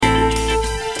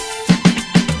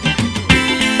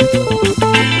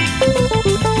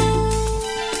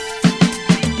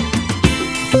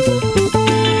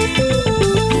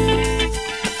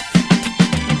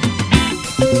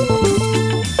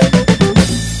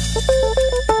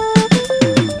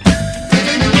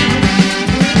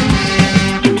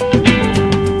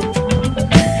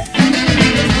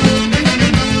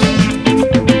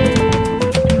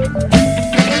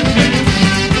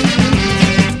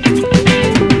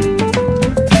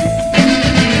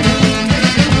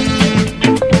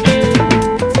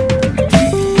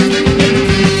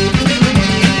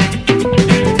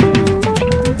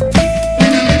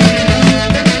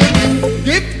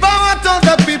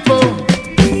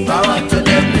Power to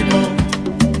the people.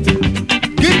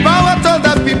 Give power to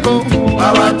the people.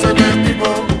 Power to the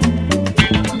people.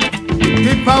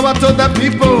 Give power to the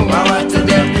people. Power to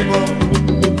the people.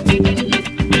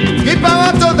 Give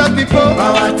power to the people.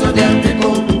 Power to the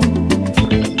people.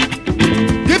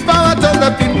 Give power to the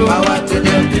people. Power to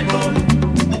the people.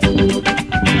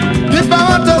 Give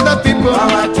power to the people.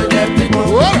 Power to the people.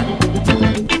 Whoa.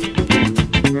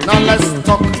 Now let's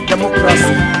talk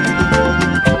democracy.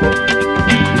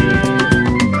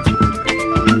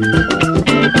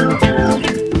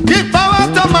 Give power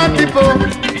to my people.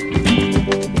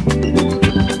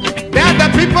 They are the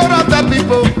people of the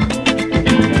people.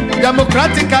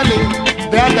 Democratically,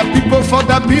 they are the people for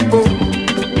the people.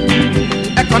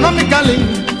 Economically,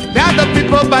 they are the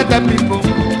people by the people.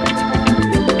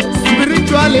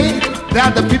 Spiritually, they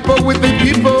are the people with the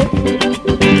people.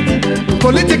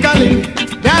 Politically,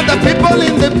 they are the people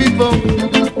in the people.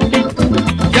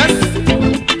 Yes,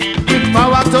 give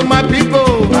power to my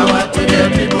people. Power to the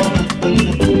people.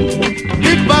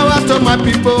 Give power to my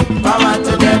people. Power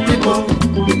to the people.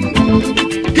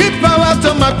 Give power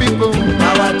to my people.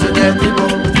 Power to the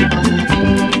people.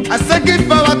 I say give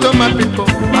power to my people.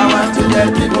 Power to the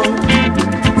people.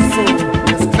 So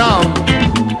now,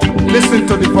 listen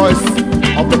to the voice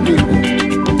of the people.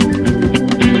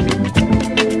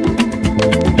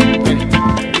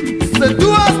 So do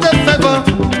us the favor,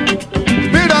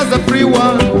 build us a free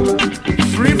world,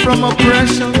 free from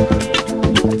oppression.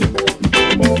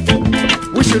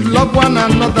 We should love one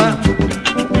another,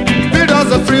 build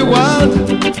us a free world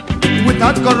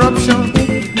without corruption.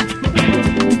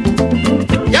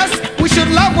 Yes, we should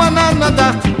love one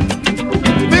another,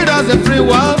 build us a free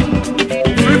world,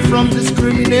 free from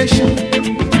discrimination.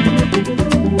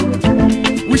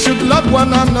 We should love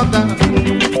one another,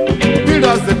 build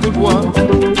us a good world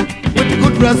with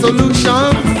good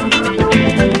resolutions.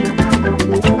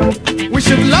 We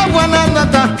should love one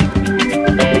another,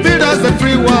 build us a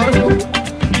free world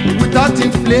without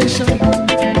inflation.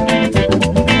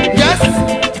 Yes,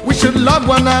 we should love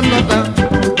one another,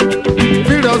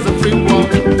 build us a free world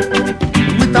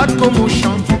without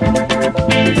commotion.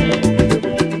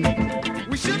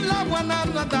 We should love one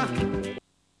another.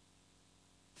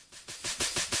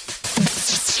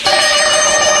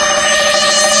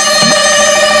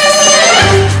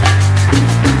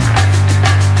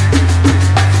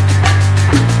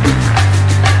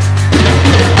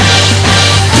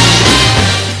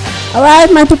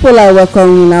 Alright, my people, I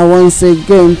welcome you now once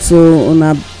again to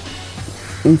una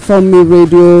Inform Me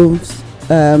radio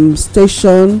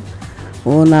station,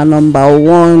 una number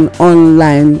one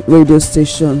online radio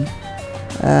station,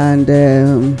 and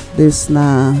this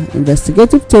na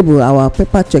investigative table, our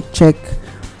paper check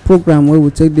program where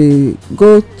we take the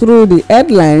go through the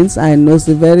headlines. I know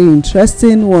the very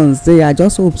interesting ones. They I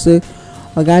just hope say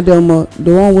oga Adeomo,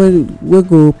 the one wey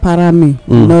go para me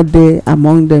no dey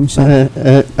among them sha.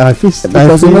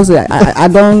 Because you know say I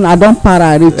don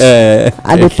para reach.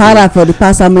 I dey para for the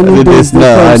past how many days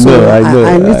now, so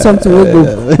I need something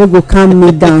wey go calm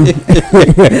me down.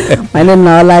 My name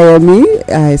na Olayemi.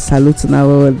 I salute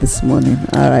now this morning.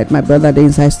 All right, my brother the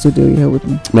inside studio here with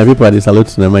me. My people, I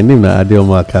salute now. My name na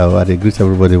Adeomo Akao. I greet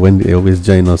everybody when they always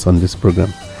join us on this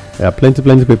program. There are plenty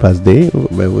papers there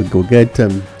where we go get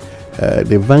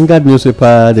the Vanguard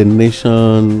newspaper, the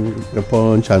Nation, the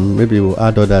Punch, and maybe we'll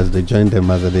add others. They join them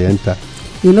as they enter.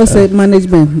 You know, say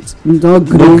management don't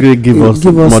give us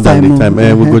more than the time.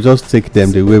 We go just take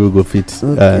them the way we go fit,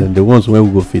 the ones where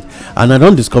we go fit. And I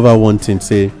don't discover one thing.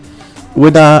 Say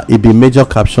whether it be major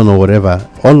caption or whatever,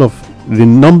 all of the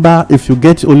number, if you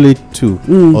get only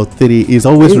 2 or 3, is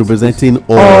always representing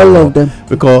all of them.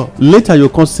 Because later you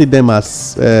can see them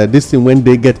as this thing when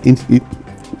they get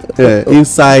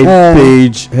inside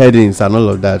page headings and all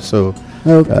of that. So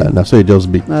that's so it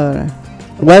just be. All right.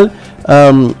 Well,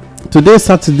 today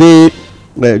Saturday,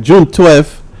 June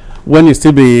 12th, when it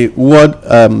still be World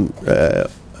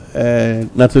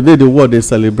now today the world they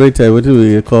celebrate what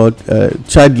we call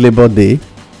Child Labor Day,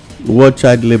 World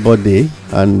Child Labor Day,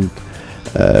 and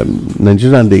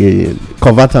Nigeria they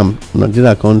convert them.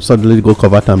 Nigeria can suddenly go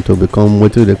convert them to become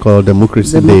what they call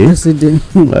Democracy Day.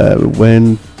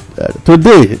 When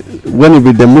today, when it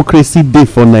be Democracy Day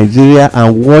for Nigeria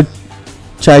and World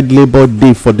Child Labor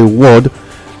Day for the world,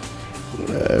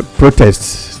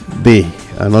 protest day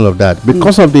and all of that.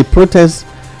 Because of the protest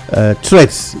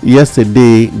threats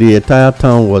yesterday, the entire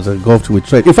town was engulfed with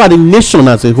threats. In fact, the nation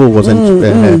as a whole was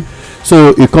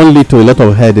So it can lead to a lot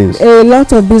of headings. A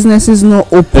lot of businesses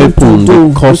not open to do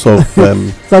because of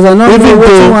because I know even what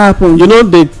though, will happen. you know,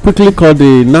 they quickly called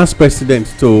the NAS president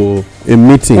to a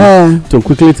meeting to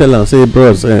quickly tell am say,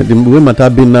 bros, the way matter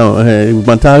be now,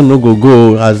 matter no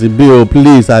go as e be, oh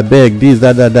please, I beg this,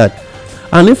 that,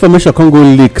 and information can go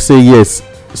leak say yes,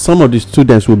 some of the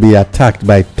students will be attacked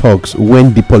by thugs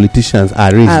when the politicians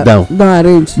arrange down. Don't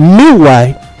arrange.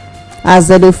 Meanwhile, as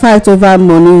they fight over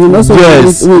money, you know. So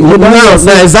yes, now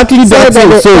exactly that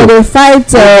thing. So they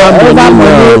fight over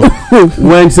money.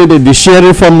 When say the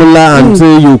sharing formula and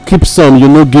say you keep some, you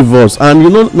know, give us, and you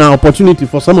know now opportunity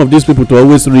for some of these people to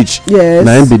always reach. Yes.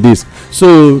 Now be this.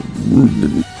 So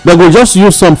they go just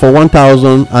use some for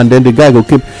 1,000, and then the guy go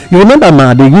keep. You remember,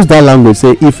 man? They use that language.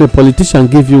 Say if a politician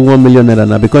give you 1 million naira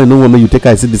now, because you know when you take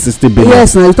I see the 60 billion.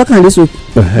 Yes, now you talking this week.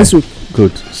 This week.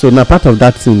 Good. So now part of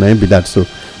that thing now be that so.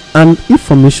 And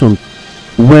information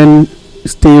when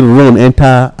stay run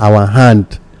enter our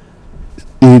hand,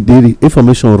 the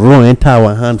information run enter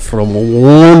our hand from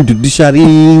one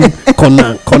judiciary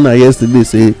corner yesterday.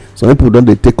 Say some people don't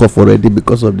they take off already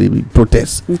because of the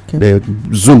protests. Okay. They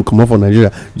zoom come off from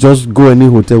Nigeria. Just go any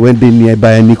hotel when they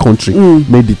nearby any country.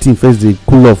 Make the thing first, they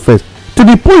cool off first. To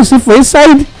the point, see for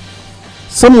inside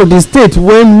some of the states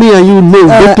when me and you know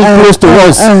getting close to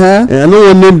us. I don't want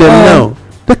to name them now.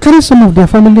 They carry some of their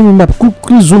family members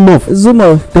quickly zoom off.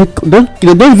 They don't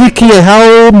even care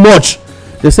how much.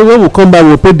 They say when we come back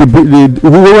we'll pay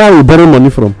where we borrow money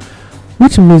from,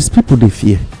 which means people they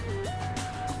fear.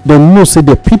 They know say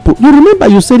the people. You remember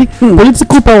you said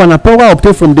political power and power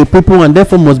obtained from the people and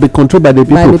therefore must be controlled by the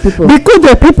people. Because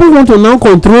the people want to now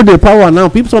control the power now.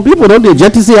 Some people don't they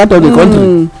jettison out of the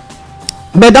country.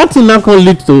 But that thing now can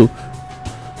lead to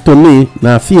me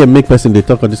now fear make person they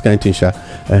talk of this kind of thing.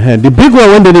 The big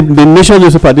one when the nation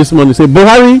newspaper this morning say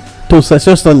Buhari to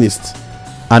secessionists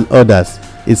and others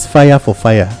is fire for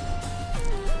fire.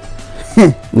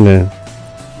 Yeah.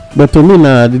 But to me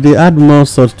now they add more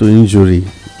salt to injury.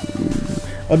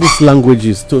 All these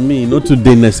languages to me not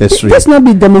today necessary. This not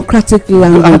be democratic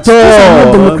language at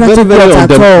all.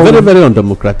 Very, very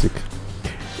undemocratic.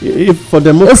 If for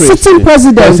democracy, a sitting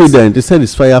president they said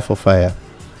it's fire for fire.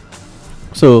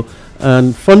 So,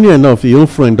 and funny enough, your own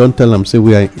friend don't tell them say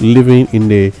we are living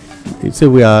in say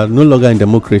we are no longer in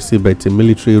democracy but a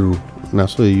military rule. Now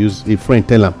so you use a friend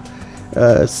tell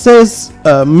them says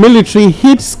military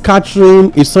hit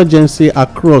scattering insurgency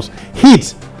across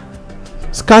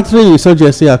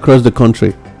the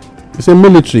country. You say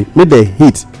military made the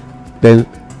hit, then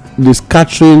the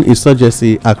scattering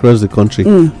insurgency across the country.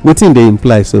 What thing they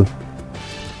imply so?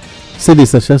 Say the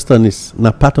secessionists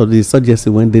now part of the insurgency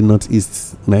when they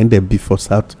northeast, now they before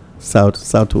south,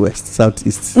 southwest,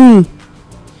 southeast.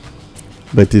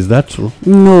 But is that true?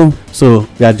 No. So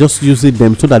they are just using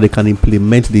them so that they can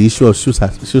implement the issue of shoot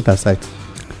aside.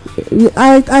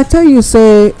 I tell you,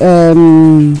 say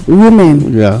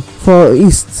women for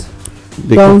East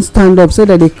they don't stand up, say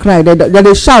that they cry,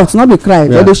 they shout, not they cry,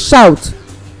 they shout.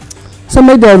 So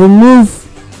make they remove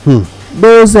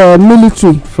those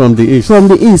military from the east,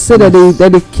 so that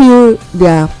they kill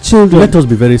their children. Let us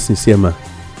be very sincere, man.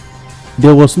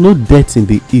 There was no death in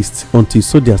the east until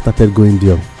soldiers started going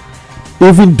there.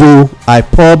 Even though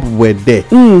IPOB were there,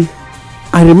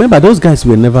 I remember those guys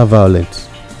were never violent.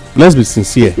 Let's be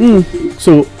sincere.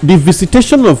 So the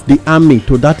visitation of the army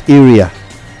to that area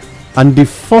and the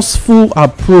forceful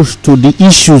approach to the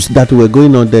issues that were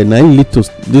going on there now lead to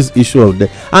this issue of that.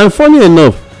 And funny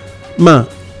enough, man,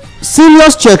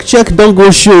 serious check don't go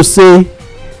show say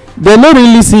they don't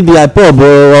really see the IPOB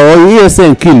or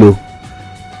ESN kilo.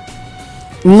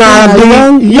 Now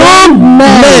the young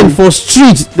men for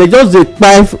street they just dey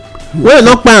kpai when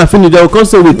not kpai and finish they will come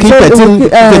say we kill 13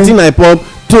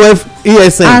 IPOB 12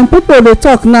 ESN. And people dey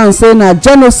talk now say na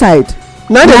genocide.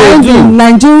 Now they do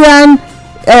Nigerian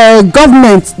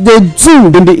government dey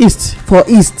do in the east for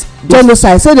east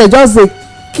genocide, so they just dey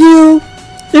kill.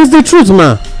 It's the truth,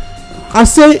 man. I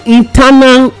say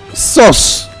internal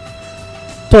source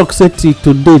talk say till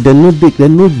today they no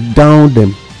down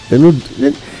them.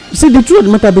 See the truth of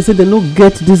the matter be say they no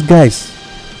get these guys.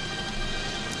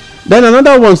 Then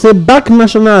another one say back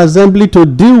National Assembly to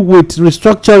deal with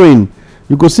restructuring.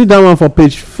 You go see that one for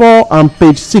page 4 and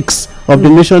page 6 of the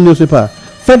Nation newspaper.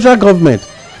 Federal government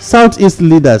Southeast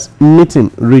leaders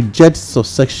meeting reject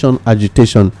succession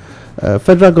agitation.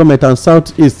 Federal government and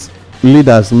Southeast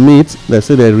leaders meet. They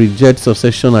say they reject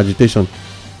succession agitation.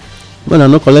 When I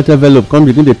no collect envelope, come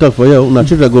begin dey talk for you. Una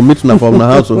children go meet una for una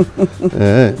house.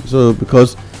 So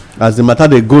because as the matter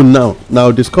they go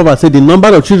now discover say the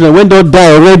number of children when don't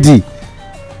die already,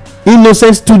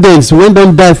 innocent students when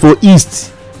don't die for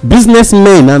east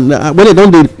businessmen, and when they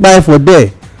don dey kpai for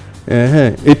there,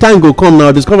 a time go come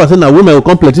now discover say na women go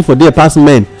come plenty for there pass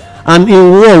men. And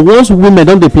in war, once women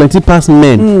don dey plenty pass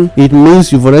men, it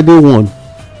means you've already won,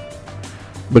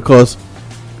 because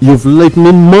you've let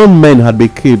me more men had been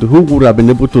killed who would have been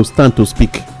able to stand to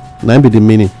speak. Na be the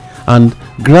meaning. And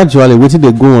gradually wetin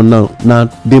dey go on now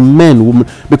the men, women,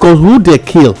 because who they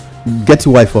kill get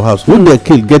wife for house, who they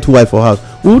kill get wife for house,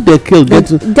 who they kill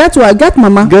get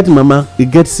mama, e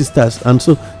get sisters. And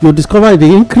so you discover the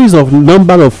increase of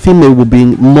number of female will be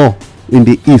more in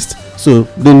the east, so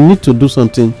they need to do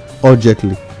something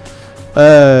urgently.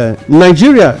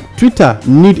 Nigeria Twitter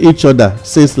need each other,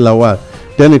 says Lawal.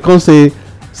 Then it can say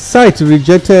site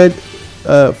rejected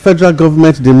federal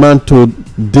government demand to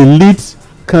delete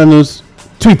Kanu's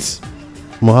tweets.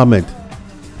 Mohammed.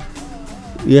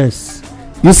 Yes,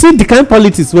 you see the kind of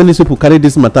politics when these people carry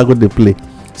this matter go dey play.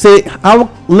 Say how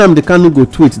Nnamdi Kanu go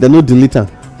tweet, they no delete am,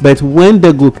 but when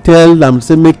they go tell them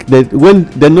say make that, when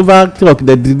they never talk,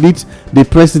 they delete the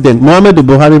president Muhammad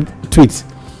Buhari tweet.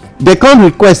 They can't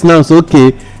request now, so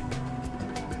okay,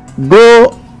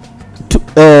 go to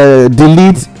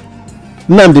delete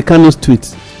Nnamdi Kanu's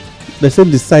tweet. They said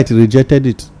the site rejected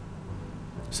it.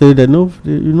 Say they know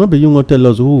you know, but you want to tell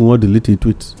us who want delete the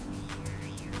tweet.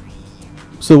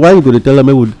 So why you go to tell them?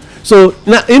 Would so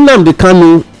now Nnamdi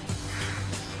Kanu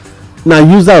now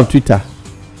user of Twitter.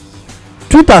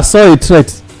 Twitter saw a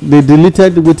threat, they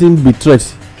deleted within be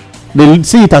threat. They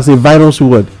see it as a virus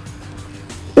word.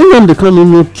 Nnamdi Kanu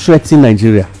no threaten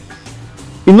Nigeria.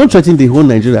 He no threaten the whole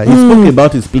Nigeria. He spoke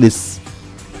about his place.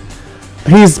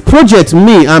 His project,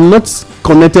 I'm not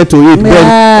connected to it,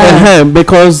 but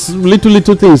because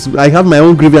little things, I have my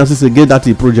own grievances against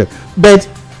that project. But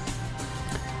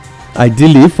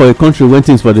ideally, for a country when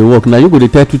things for the work, now you go to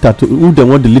tell Twitter to who they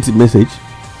want delete the message.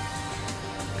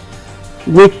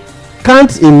 We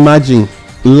can't imagine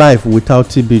life without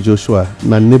TB Joshua.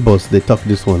 My neighbors, they talk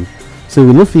this one. So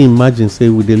we no fit imagine say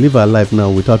we dey live our life now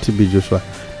without TB Joshua.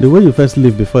 The way you first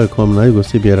live before you come, now you go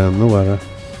see Biaram, no worry.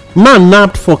 Man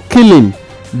nabbed for killing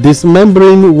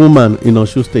dismembering woman in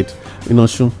Osun State. In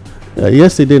Osun,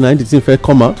 yesterday night the thing first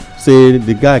come out say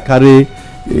the guy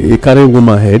carry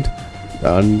woman head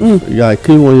and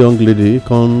kill one young lady,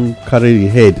 come carry the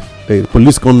head. The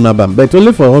police come nab am, but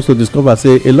only for us to discover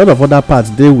say a lot of other parts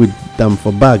dey with them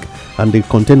for bag and the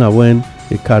container when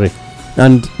they carry.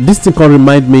 And this thing can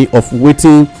remind me of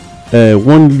wetin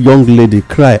one young lady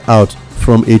cry out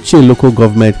from a Che local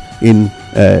government in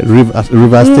River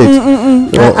State.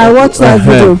 I watched that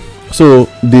video. So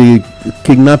the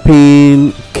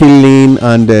kidnapping, killing,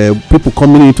 and people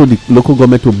coming into the local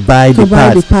government to buy the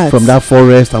parts from that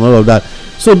forest and all of that.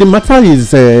 So the matter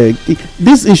is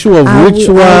this issue of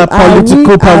ritual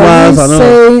political powers.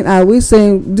 Are we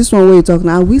saying this one? We're talking.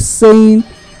 Are we saying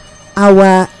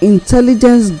our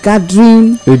intelligence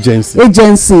gathering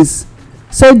agencies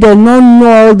say they don't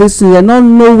know all this, they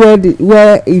don't know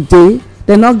where it is,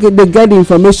 they get the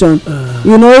information,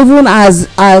 you know, even as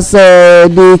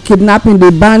the kidnapping,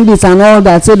 the bandits and all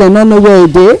that, say they don't know where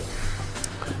it is,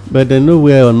 but they know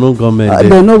where unknown government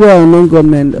they know where unknown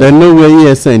government they know where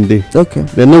ESN dey. Okay,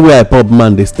 they know where IPOB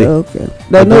man they stay. Okay,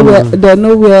 they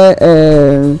know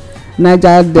where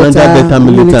Niger Delta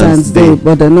militants dey,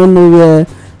 but they don't know where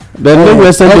they know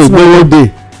where Sunday Igboho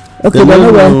dey. Okay, they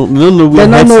don't know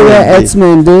where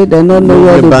herdsmen dey. They don't know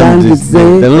where the bandits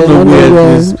dey. They don't know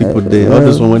where these people dey. All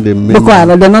this one when they make Boko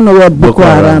Haram. They don't know where Boko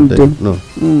Haram dey. No.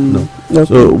 Okay.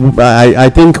 So I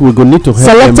think we go need to help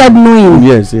selected knowing.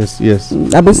 Yes. Is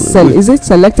it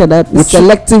selected?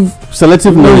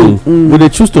 Selective knowing. We dey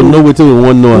choose to know wetin we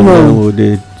wan know, and then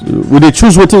we dey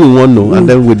choose wetin we wan know, and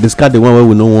then we discard the one wey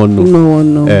we no wan know. No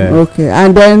one know. Okay,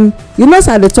 and then you know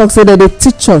how they talk say that they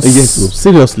teach us. Yes,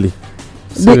 seriously.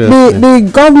 The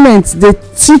government they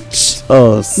teach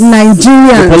us,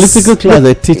 Nigerians, the political class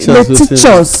they teach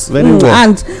us very well.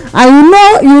 And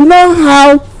you know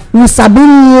how we sabi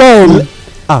learn.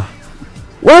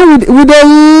 When we dey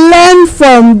learn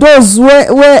from those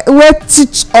wey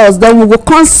teach us, then we go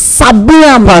come sabi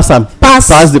am pass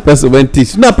the person wey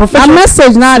teach. Na professional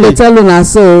message now dey tell una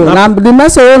so. Na the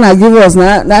message wey una give us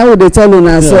na we dey tell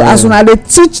una so. As una dey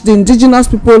teach the indigenous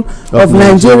people of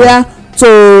Nigeria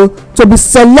to be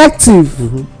selective,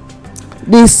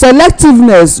 the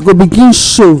selectiveness go begin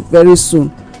show very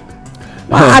soon.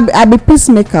 I be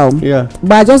peacemaker,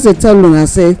 but I just dey tell una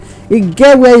say e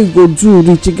get where you go do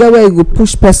reach, e get where you go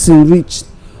push person reach,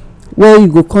 where you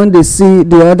go come dey see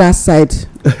the other side.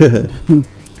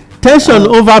 Tension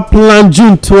over planned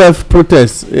June 12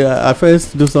 protest. I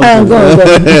first do something.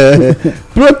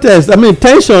 Protest. I mean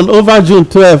tension over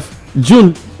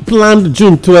planned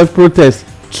June 12 protest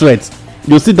threat.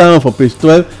 You see that one for page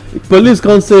 12. Police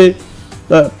can say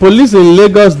police in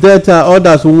Lagos Delta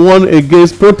orders warn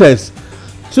against protests.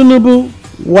 Tinubu,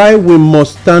 why we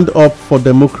must stand up for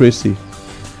democracy.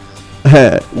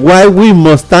 Why we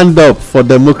must stand up for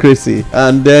democracy.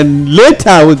 And then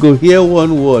later we go hear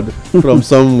one word from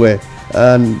somewhere.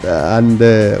 And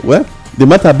well, the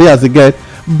matter be as it get.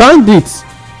 Bandits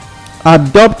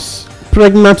adopt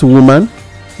pregnant woman,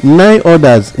 9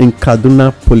 others in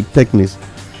Kaduna Polytechnics,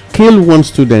 kill 1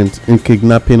 student in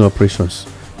kidnapping operations.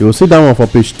 You will see that one for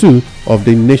page 2 of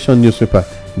the Nation newspaper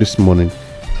this morning.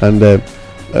 And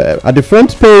at the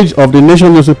front page of the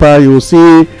Nation newspaper, you will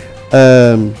see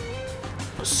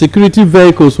security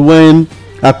vehicles when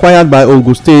acquired by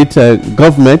Ogun State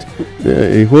government,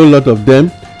 a whole lot of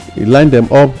them. He lined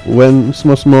them up when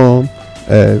small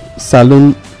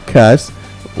saloon cars,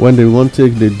 when they want to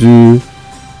take, they do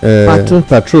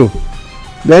patrol.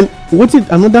 Then what is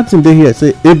another thing they hear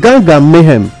say? Iganga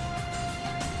mayhem.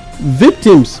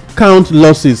 Victims count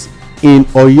losses in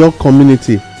Oyo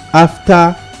community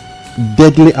after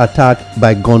deadly attack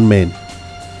by gunmen.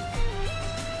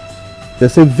 They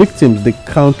say victims they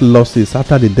count losses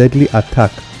after the deadly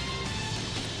attack.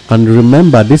 And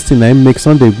remember, this thing I make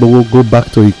Sunday go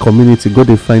back to the community, go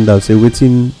they find out, say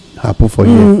waiting happen for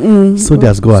here. So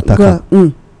there's go attack.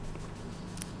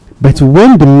 But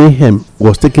when the mayhem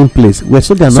was taking place, were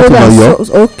soldiers not in Oyo?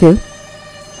 Okay.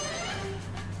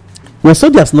 Were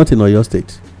soldiers not in Oyo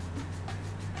State?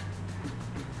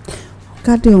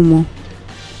 Kadeomo,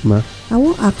 Ma? I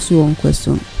want to ask you one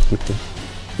question. Okay.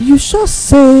 You should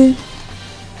say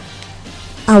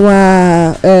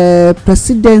our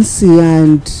presidency,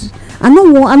 and I no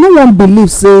one believe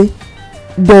say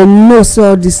they know say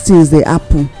all these things they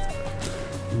happen.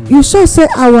 You should say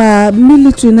our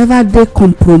military never dey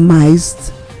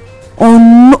compromised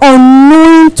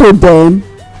unknowing to them.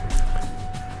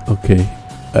 Okay.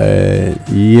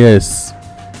 Yes.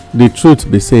 The truth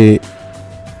they say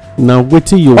now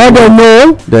wetin you Or they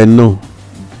know. They know.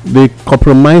 The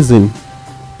compromising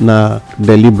na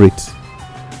deliberate.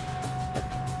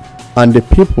 And the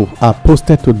people are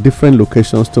posted to different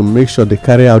locations to make sure they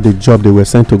carry out the job they were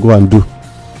sent to go and do.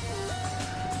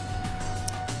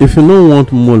 If you don't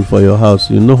want mold for your house,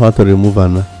 you know how to remove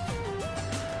Anna.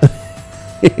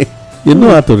 You know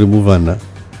how to remove Anna.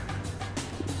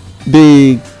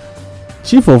 The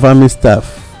chief of army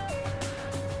staff,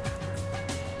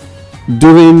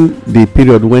 during the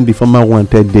period when the former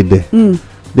wanted did there,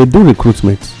 they do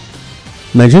recruitment.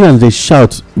 Nigerians they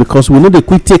shout because we know they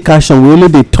quick take action, we only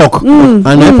they talk, and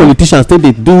then politicians say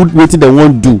they do what they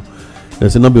want to do. They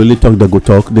say not be only talk, they go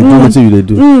talk, they do what they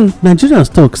do. Nigerians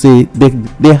talk say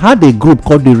they had a group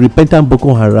called the Repentant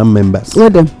Boko Haram members. Where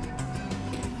them?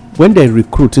 When they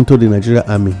recruit into the Nigerian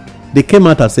army, they came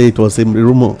out and say it was a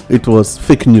rumor, it was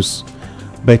fake news.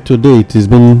 But today it is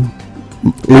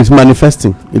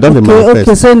manifesting. It doesn't manifest.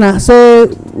 Okay,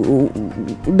 so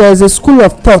there's a school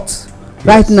of thought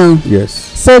right now. Yes.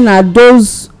 Say now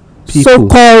those People.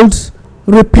 so-called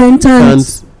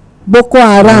repentant Boko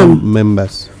Haram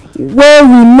members. where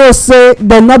we know say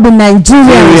they not be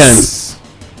Nigerians.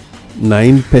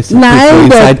 9% Nine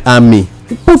inside army.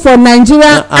 People for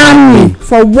Nigerian army.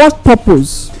 For what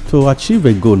purpose? To achieve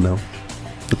a goal now.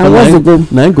 And what's the goal?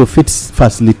 Now go fit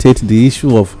facilitate the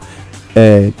issue of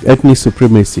ethnic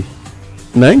supremacy.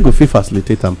 Now go fit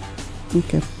facilitate them.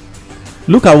 Okay.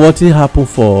 Look at what happened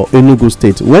for Enugu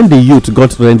State when the youth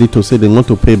got ready to say they want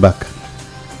to pay back.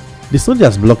 The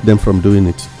soldiers blocked them from doing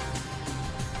it.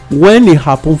 When it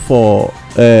happened for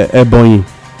Ebonyi,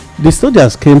 the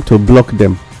soldiers came to block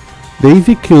them. They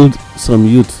even killed some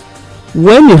youth.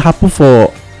 When it happened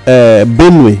for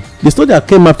Benue, the soldiers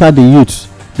came after the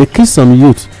youth. They killed some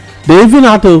youth. They even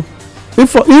had to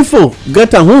info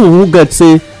get a who get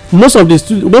say most of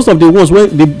the ones where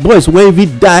the boys where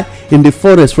even die in the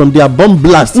forest from their bomb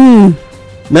blast.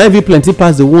 Now even plenty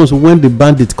pass the ones when the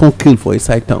bandits come kill for a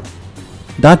side town.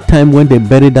 That time when they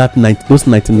buried those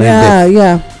 99 dead.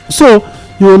 Yeah. So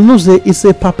you will know say it's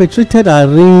a perpetrated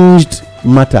arranged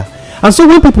matter. And so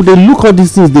when people they look at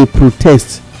these things, they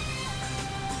protest.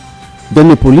 Then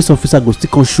the police officer go still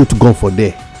come shoot gun for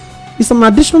there. It's an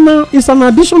addition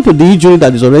to the injury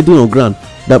that is already on ground.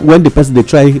 That when the person they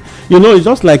try, it's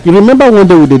just like you remember one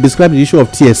day when they described the issue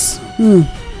of tears.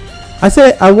 I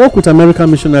say I work with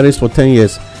American missionaries for 10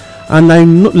 years, and I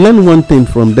learn one thing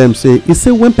from them. Say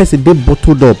when person they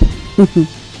bottled up,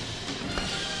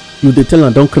 you they tell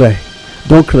them don't cry.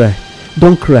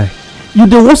 You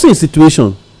they worsen a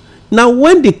situation. Now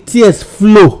when the tears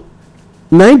flow,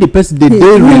 now the person they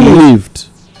relieved,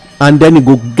 and then you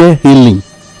go get healing.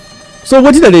 So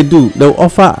what did they do? They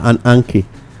offer an anki.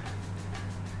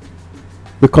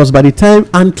 because by the time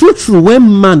and true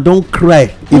when man don cry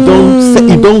he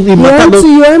matter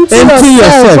you empty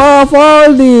yourself for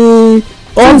all the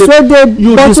things wey dey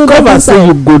you discover say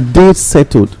you go dey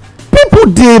settled.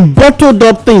 People dey bottled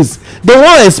up things, they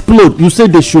wan explode, you say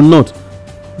they should not,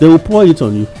 they will pour it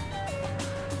on you.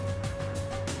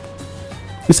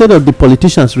 Instead of the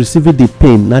politicians receiving the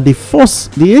pain, na the force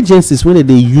the agencies wey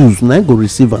dey use na go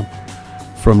receive am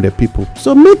from the people.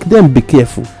 So make them be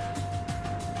careful.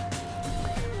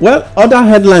 Well, other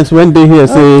headlines when they hear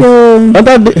say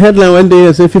other headline when they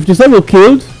hear say 57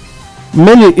 killed,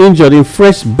 many injured in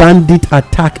fresh bandit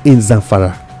attack in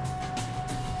Zamfara.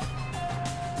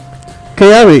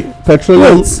 Kyari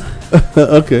Petroleum.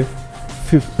 Okay.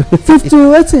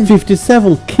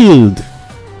 57 killed.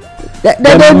 They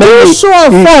do show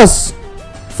of force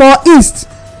for east.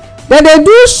 They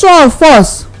do show of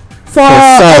force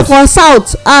for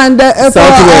south and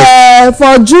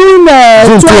for June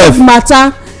 12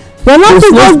 matter. They not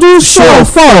to go do show of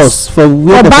force for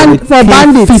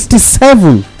bandits.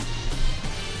 57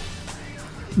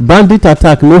 bandit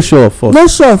attack, no show of force. No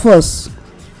show of force.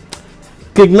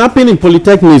 Kidnapping in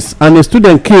polytechnics and a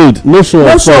student killed, no show of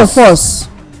force. No show of force.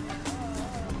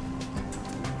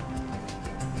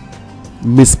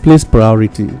 Misplaced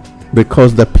priority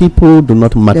because the people do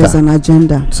not matter. There's an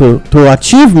agenda. So to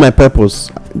achieve my purpose,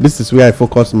 this is where I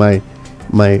focus my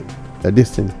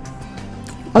this thing.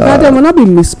 Okay, there will not be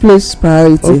misplaced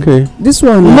priority. Okay. This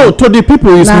one. No, to the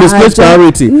people is misplaced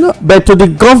priority. No. But to the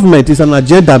government is an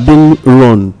agenda being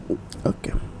run.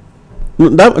 Okay.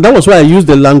 That was why I used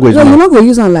the language. No, we're not going to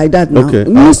use it like that now. Okay.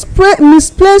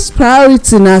 Misplaced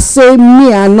priority now say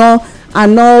me and not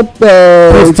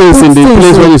put things in the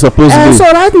place where it's supposed to be. So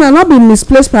right now not be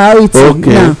misplaced priority.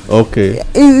 Okay. Now. Okay.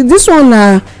 This one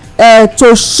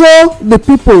to show the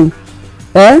people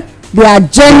the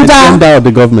agenda of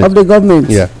the government.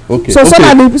 Yeah. Okay. So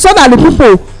that the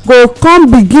people go come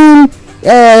begin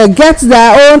get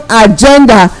their own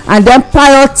agenda and then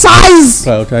prioritize.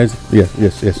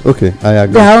 Yes. Okay, I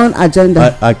agree. Their own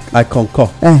agenda. I concur.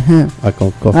 I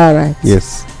concur. All right.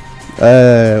 Yes.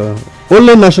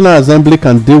 Only National Assembly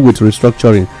can deal with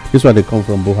restructuring. This is why they come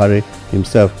from Buhari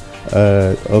himself.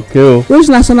 Okay. Which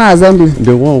National Assembly?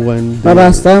 The one when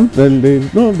rubber stamp. Then they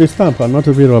stamp and not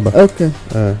to be rubber. Okay.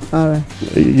 All right.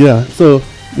 Yeah. So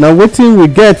now waiting we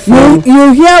get from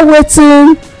you hear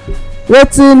waiting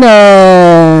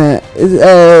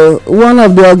one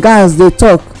of the guys they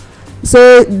talk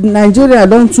say Nigeria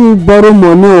don too borrow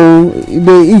money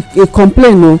they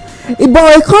complain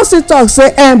but he come still talk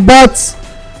say but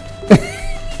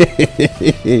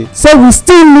say we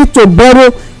still need to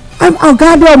borrow.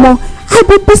 Oga I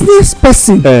be business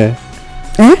person I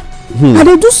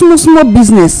dey do small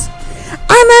business and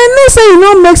I know say e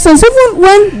no make sense even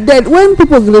when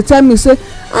people dey tell me say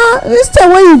instead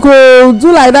when you go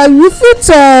do like that you fit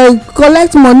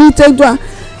collect money take do am.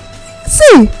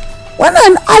 See when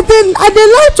I dey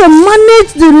like to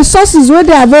manage the resources wey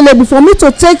dey available for me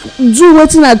to take do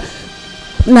wetin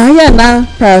na here na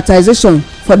prioritization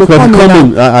for the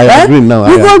coming. I agree now.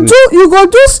 You go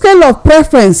do scale of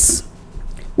preference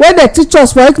wey dey teach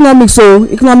us for economics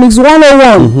economics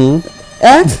 101.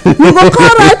 You go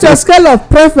come write your scale of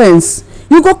preference.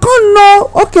 You go come know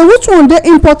okay which one dey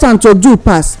important to do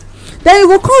pass. Then you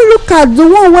go come look at the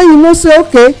one wey you know say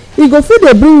okay you go fit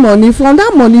dey bring money from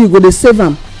that money you go dey save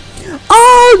am.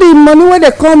 All the money wey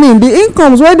dey come in, the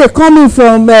incomes wey dey come in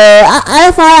from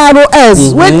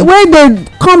FIROS wey dey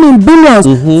come in billions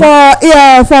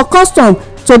for custom.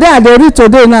 Today I dey read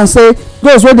today now say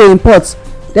those wey dey import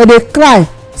dem dey cry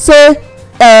say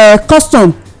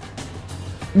custom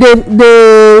they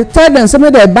tell them say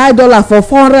make dem buy dollar for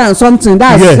 400 and something.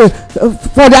 That's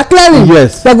for their clearing.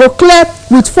 Yes. They go clear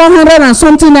with 400 and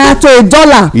something naira to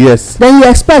 $1. Yes. Then you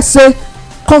expect say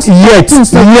cost. Yet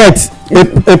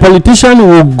a politician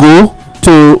will go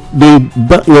to the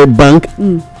bank.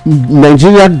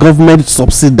 Nigeria government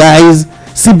subsidize.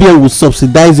 CBN will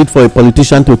subsidize it for a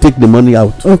politician to take the money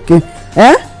out. Okay.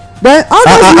 Then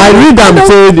I read am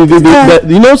say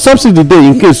subsidy dey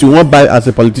in case you wan buy as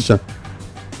a politician.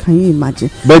 Can you imagine?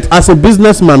 But as a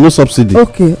businessman, no subsidy.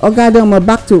 Okay,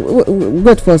 back to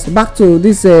wait first. Back to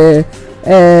this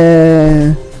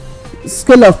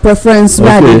scale of preference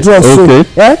where they draw.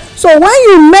 So when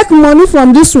you make money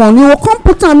from this one, you will come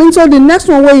put am into the next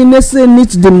one where you necessarily need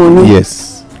the money.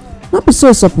 Yes. Not be so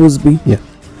it's supposed to be. Yeah.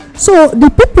 So the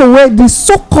people where the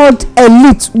so-called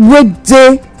elite wey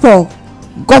dey for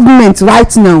government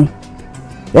right now,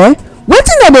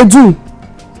 wetin dem dey do?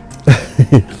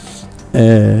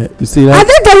 You see that? Are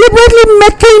they deliberately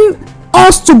making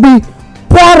us to be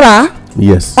poorer?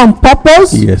 Yes. On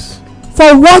purpose? Yes.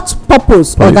 for what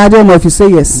purpose? Oga, if you say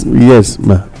yes. Yes,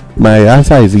 my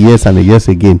answer is yes and a yes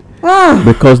again.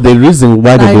 Because the reason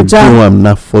why they do am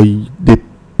na for the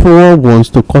poor ones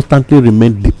to constantly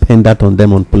remain dependent on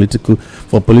them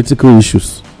for political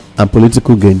issues and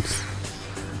political gains.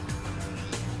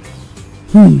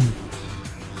 A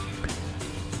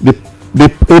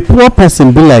poor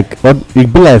person be like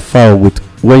fowl with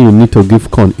when you need to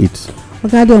give corn eat.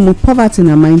 Okay, poverty in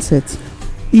a mindset.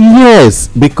 Yes,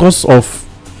 because of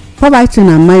poverty in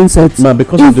a mindset.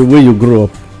 Because of the way you grow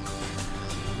up.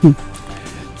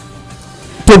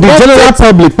 To the general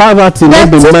public, poverty not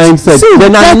the mindset.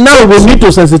 Then now we need to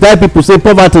sensitize people. Say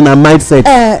poverty in a mindset.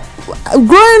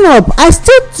 Growing up, I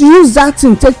still use that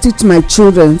thing to teach my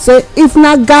children. Say if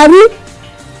na garri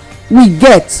we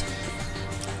get,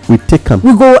 we take them.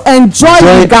 We go enjoy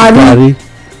the garri,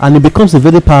 and it becomes a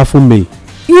very powerful meal.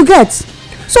 You get.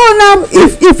 So now,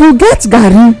 if you get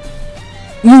garri,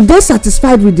 you dey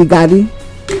satisfied with the garri.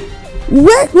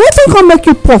 Wetin come make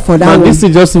you poor for that one? This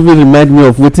just even remind me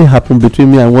of wetin happen between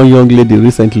me and one young lady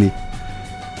recently.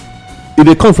 E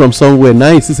dey come from somewhere.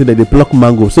 Now you see say they pluck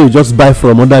mango, so you just buy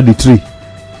from under the tree.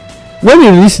 When he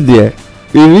reach there,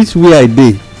 he reach where I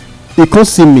dey. He come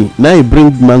see me. Now he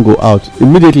bring mango out.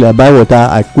 Immediately I buy water.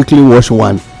 I quickly wash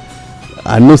one.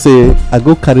 I know say I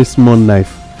go carry small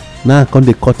knife. Now I come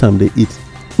dey cut am dey eat.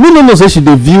 Me no know say she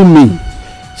dey view me.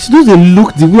 She just dey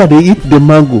look the way I dey eat the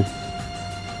mango.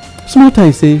 Small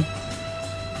time say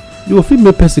you go fit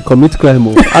make person commit crime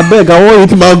o. Abeg I wan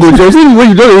eat mango. Just see the way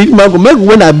you don eat mango. Make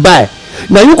when I buy,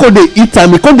 na you come dey eat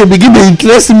am. E come dey begin dey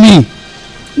interest me.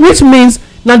 Which means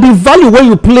na the value wey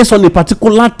you place on a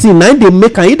particular thing na dey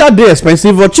make am either dey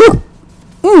expensive or cheap.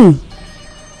 I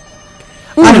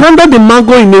handle the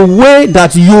mango in a way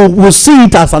that you will see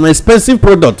it as an expensive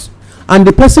product, and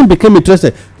the person became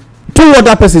interested. 2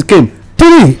 other persons came.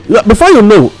 3 before you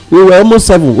know, we were almost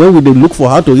 7 when we dey look for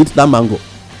how to eat that mango.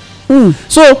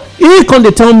 So he come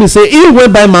dey tell me say he wey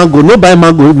buy mango no buy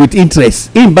mango with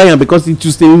interest. He buy am because he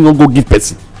choose say he no go give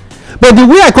person. But the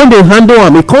way I come dey handle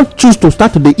am, he come choose to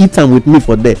start to dey eat am with me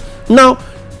for there. Now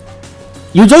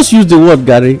you just use the word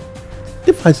garri.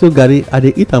 If I say garri, I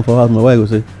dey eat am for house. My wife go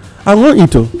say I wan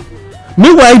eat o.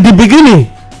 Meanwhile the beginning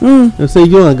you say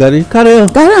you and garri carry on.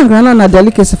 Garri and groundnut na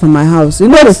delicacy for my house. You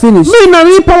no dey finish. Me na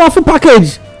really powerful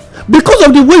package. Because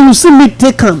of the way you see me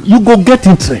take am, you go get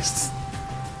interest.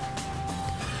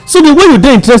 So the way you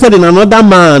dey interested in another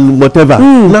man whatever,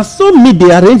 na so me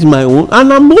dey arrange my own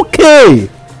and I'm okay.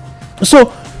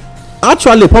 So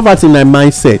actually poverty na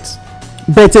mindset,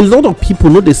 but a lot of people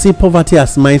no dey see poverty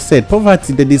as mindset.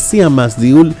 Poverty they dey see am as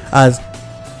the whole as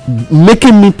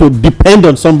making me to depend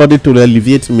on somebody to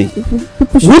alleviate me,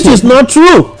 which is not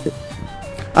true.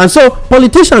 And so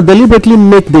politicians deliberately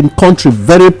make the country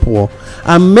very poor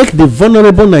and make the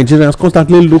vulnerable Nigerians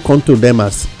constantly look unto them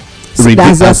as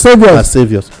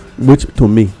saviors, which to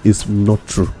me is not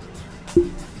true.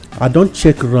 I don't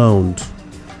check round.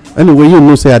 Anyway, you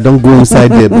know say I don't go inside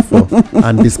there before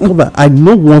and discover. I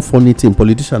know one funny thing: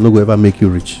 politician no go ever make you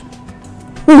rich.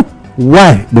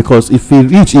 Why? Because if he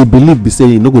rich, he believe be say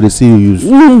he no go dey see you use.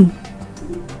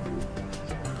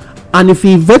 And if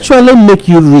he eventually make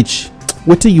you rich,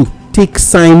 wetin you take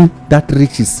sign that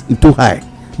rich is too high?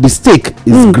 The stake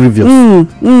is grievous.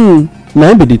 Na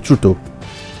im be the truth o.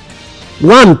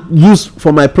 One use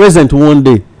for my present one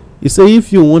day. He say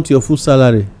if you want your full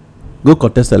salary, go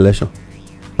contest election,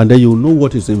 and then you know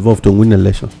what is involved to win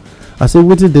election. I say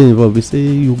wetin dey involved? He say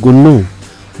you go know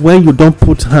when you don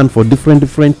put hand for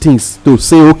different things to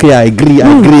say okay I agree.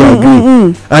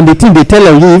 And the thing they tell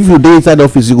you, if you dey inside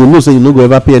office, you go know say you no go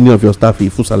ever pay any of your staff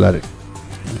full salary.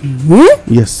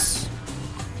 Yes.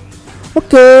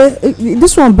 Okay,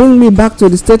 this one bring me back to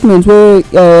the statement wey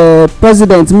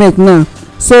president make now.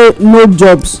 Say no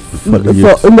jobs for the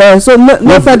youth. So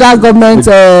no federal government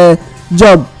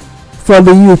job for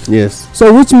the youth. Yes.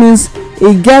 So which means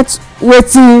e get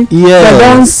wetin dem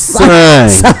don sign.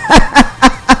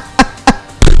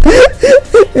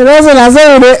 You know, so that's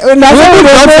why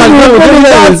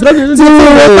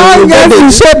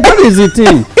that is the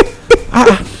thing.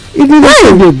 It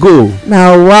didn't go.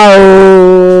 Now,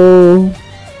 wow.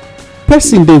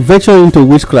 Person they venture into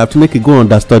witchcraft to make it go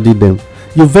understudy them.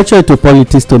 You venture into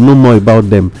politics to know more about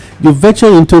them. You venture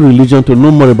into religion to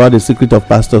know more about the secret of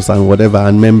pastors and whatever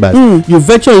and members. You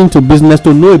venture into business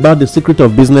to know about the secret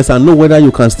of business and know whether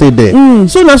you can stay there.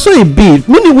 So now so it be.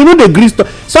 Meaning we know the agree.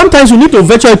 Sometimes you need to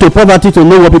venture into poverty to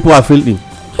know what people are feeling.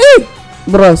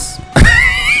 Bros.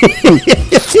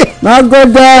 Not go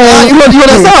down. You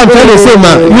understand what I'm trying to say,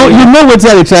 man? You know what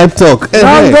I try to talk.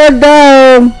 Not go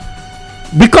down.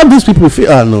 because these people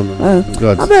feel no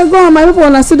God. Abeg go on, my people,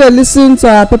 una still dey lis ten to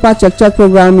our paper check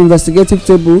program, investigative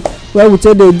table, where we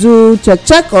take dey do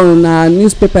check on our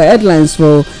newspaper headlines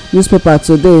for newspaper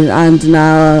today, and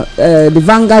na the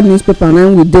Vanguard newspaper na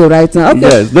we dey right now. Okay,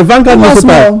 yes, the Vanguard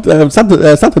newspaper,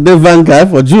 Saturday Vanguard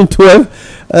for June 12.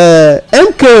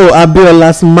 MKO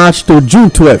Abiola's march to June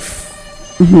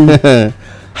 12.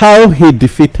 How he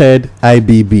defeated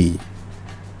IBB.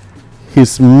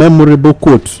 His memorable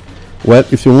quote. Well,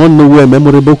 if you want to know where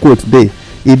memorable quote dey,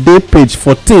 it dey page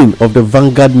 14 of the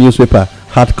Vanguard newspaper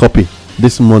hard copy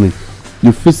this morning.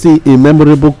 You fit see a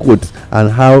memorable quote and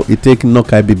how it take knock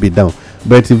IBB down.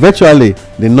 But eventually,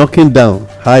 the knocking down,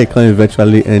 how it can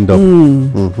eventually end up.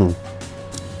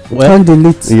 Well, can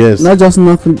delete. Yes. Not just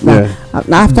knocking down. Yeah.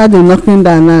 After the knocking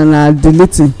down, now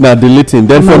deleting. Now deleting.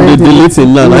 Then from the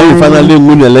deleting now you finally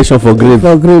win election for grave.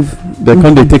 For grave. They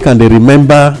come they take and they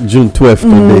remember June 12th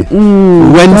today.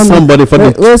 When somebody for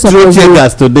the true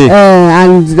checkers today.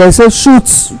 And they say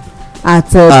shoot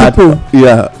at people.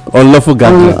 Yeah, unlawful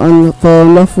gathering. For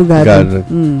unlawful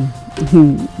gathering.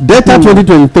 Delta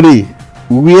 2023.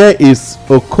 Where is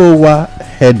Okowa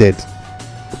headed?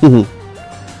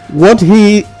 What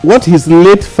his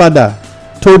late father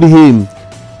told him,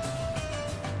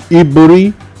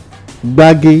 Ibori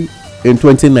Gbagi, in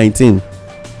 2019.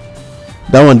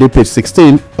 That one, they page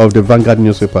 16 of the Vanguard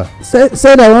newspaper. Say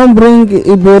they won't bring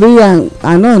Ibori, and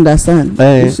I don't understand.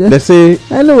 They say,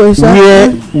 anyway,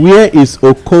 where is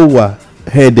Okowa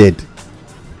headed?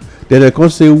 Then they can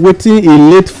say, waiting a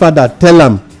late father tell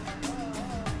him,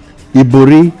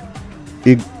 Ibori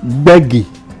Gbagi,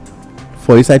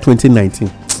 for inside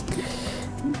 2019.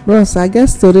 Bros, I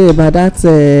guess story about that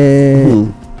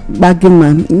Gbagi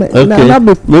man. Okay.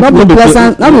 Not be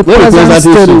pleasant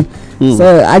story.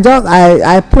 So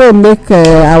I pray make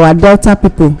our Delta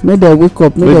people, make they wake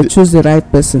up, make they choose the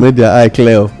right person, make their eye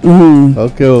clear.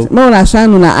 Okay. No una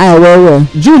shine una eye well.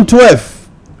 June 12th.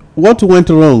 What went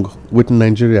wrong with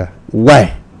Nigeria?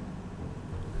 Why?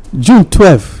 June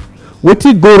 12th. What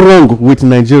did go wrong with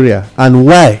Nigeria and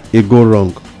why it go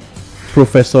wrong?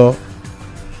 Professor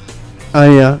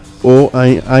Ayan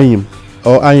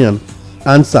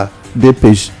answer the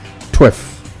page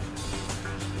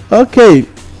 12. Okay,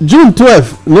 June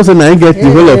 12th. No, so now get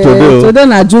the whole of today. Today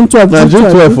na June 12th. Now June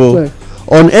 12th.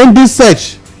 On ending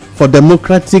search for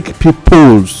democratic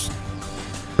peoples,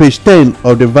 page 10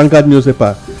 of the Vanguard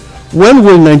newspaper. When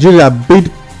will Nigeria bid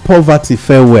poverty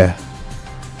farewell?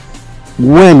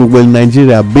 When will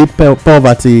Nigeria bid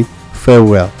poverty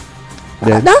farewell?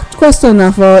 That question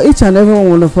na for each and every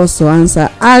one of us to answer,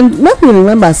 and make we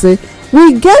remember say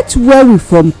we get where we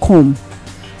from come.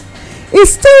 It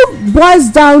still boils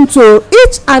down to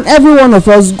each and every one of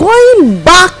us going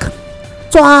back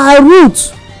to our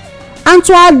roots and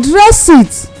to address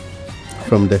it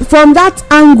from that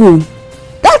angle.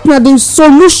 That na the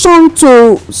solution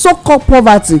to so-called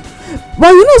poverty.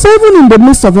 But you know, so even in the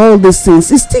midst of all these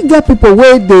things, it still get people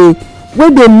where they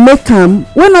make am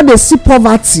when not they see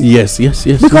poverty. Yes.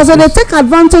 Because they take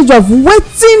advantage of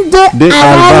wetin dey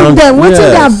around them,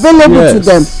 wetin dey available to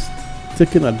them.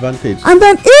 Taking advantage. And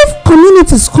then if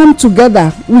communities come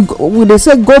together, we dey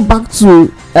say go back to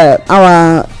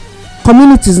our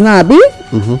communities now,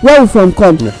 where we from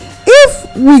come. Yeah.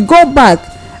 If we go back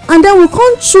and then we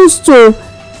can't choose to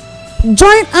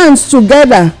join hands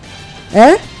together,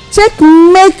 take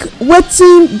make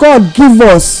wetin God give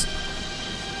us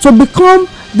to become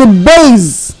the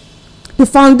base, the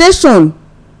foundation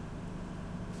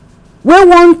wey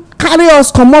wan carry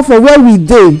us comot for where we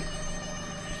dey,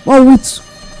 but with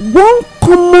one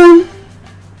common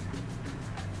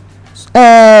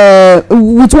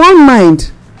with one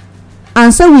mind,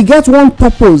 and say we get one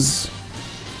purpose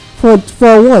for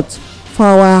what? For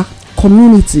our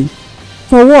community.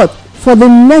 For what? For the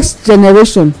next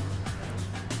generation,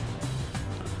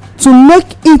 to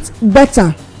make it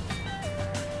better.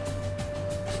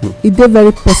 It dey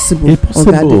very possible. It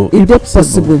dey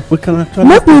possible. We can actually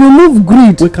make we remove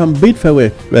greed. We can beat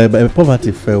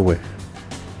poverty farewell.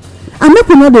 And make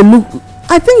we not dey look.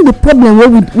 I think the problem where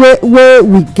we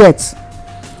get,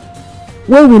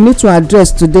 where we need to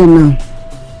address today now,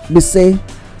 be say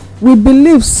we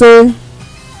believe say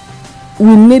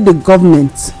we need the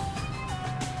government,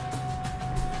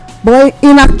 but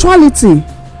in actuality,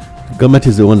 government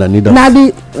is the one that need us. Now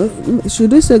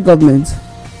should we say government?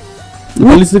 The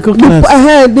political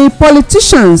class. The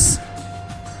politicians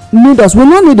need us. We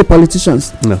don't need the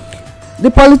politicians. No. The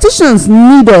politicians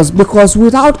need us because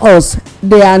without us,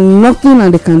 they are nothing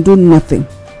and they can do nothing.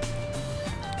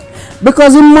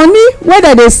 Because the money,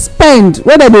 whether they spend,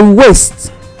 whether they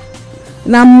waste,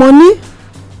 now money,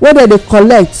 whether they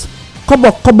collect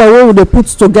kobo wey we dey put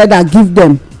together give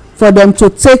them for them to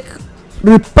take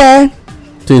repair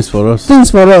things for us.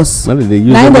 na dem dey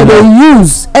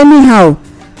use anyhow.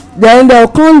 Then they'll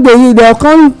come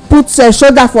put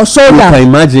shoulder for shoulder. You can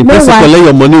imagine person collect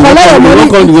your money. You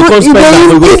come spend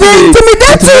that.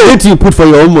 Intimidate you put for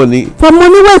your own money. For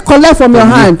money wey collect from your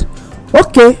hand.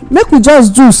 Okay, make we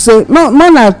just do say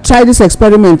na try this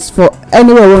experiment for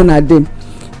anywhere wey una dey.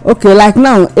 Okay, like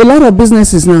now a lot of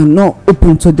businesses now not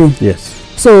open today. Yes.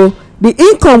 So the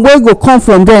income wey go come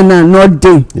from there now not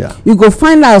dey. Yeah. You go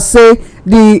find out say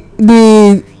the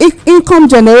income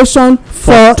generation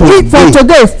for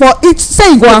today for each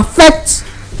say e go affect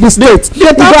the state. E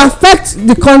go affect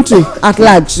the country at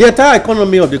large. The entire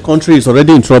economy of the country is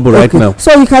already in trouble right now.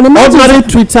 So you can imagine. Ordinary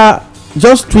Twitter.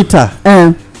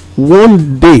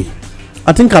 One day,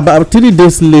 I think about 3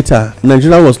 days later,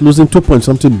 Nigeria was losing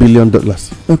 $2.something billion.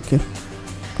 Okay.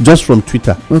 Just from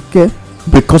Twitter. Okay.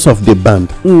 Because of the ban.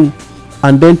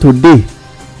 And then today,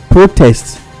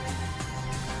 protests.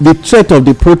 The threat of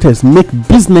the protests make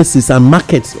businesses and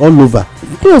markets all over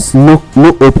close. No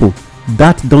open.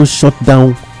 That don't shut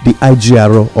down the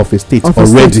IGR of a state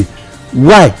already.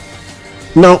 Why?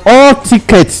 Now all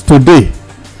tickets today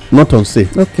not on sale.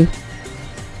 Okay.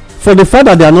 For the fact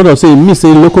that they are not on sale, me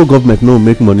say local government no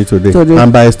make money today.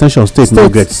 And by extension state no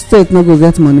go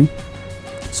get money.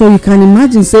 So you can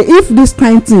imagine say if this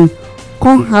kind thing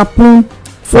can't happen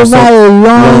over a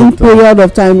long period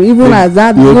of time, even as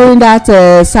that during that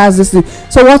SARS this thing.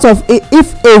 So what of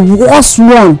if a worse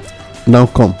one now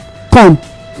come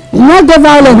not the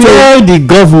violence where the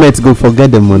government go forget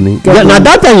the money. Now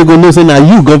that time you go know say na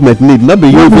you government need, not be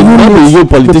you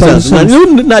politicians. Now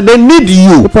they need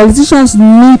you. The politicians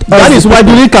need us. That is why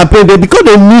during campaign because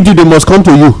they need you, they must come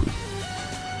to you.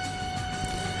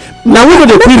 Now we go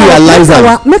dey realize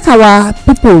that make our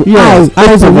people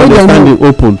eyes of understanding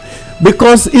open.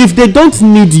 Because if they don't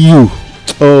need you,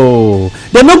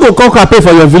 they no go come campaign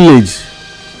for your village.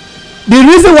 The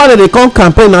reason why they come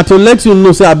campaign na to let you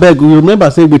know say abeg you remember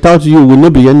say without you we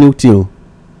no be anything.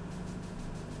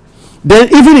 Then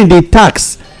even in the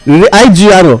tax the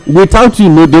IGR without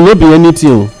you they no be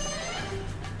anything.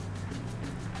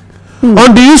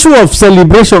 On the issue of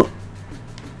celebration,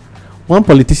 one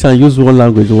politician use one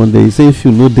language one day. He say if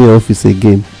you no dey office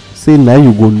again, say now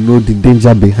you go know the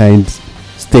danger behind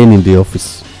staying in the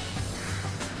office.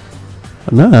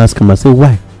 And I ask him, I say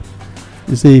why?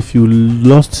 He say if you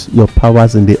lost your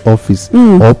powers in the office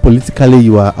or politically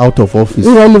you are out of office,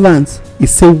 irrelevant. He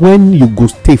say when you go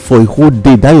stay for a whole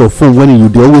day, that your phone when you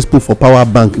dey always put for power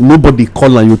bank, nobody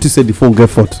call and you think say the phone get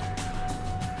fault.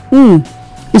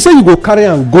 He say you go carry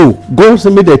and go say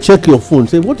make they check your phone,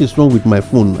 say what is wrong with my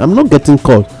phone, I'm not getting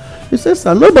calls. He says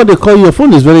sir, nobody call your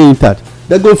phone is very intact.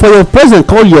 They go for your present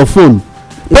call your phone.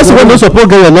 Person wey no suppose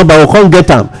get your number will come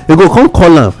get am. He go come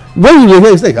call am. When you dey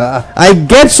hear, you say I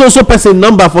get so person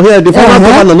number for here, the former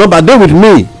governor number dey with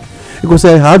me. He go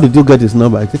say how did you get his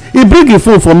number? He bring him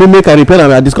phone for me make I repair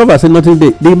am. I discover say nothing dey.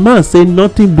 The man say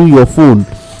nothing do your phone.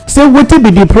 Say wetin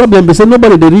be the problem? They say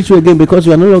nobody dey reach you again because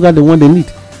you are no longer the one they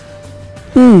need.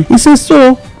 He say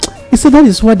so. He said that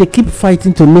is why they keep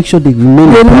fighting to make sure they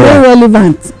remain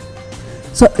relevant.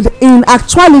 So in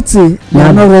actuality, they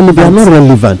are not relevant. They are not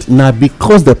relevant now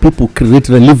because the people create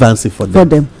relevancy for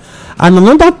them. And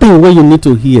another thing where you need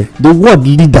to hear, the word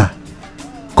leader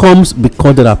comes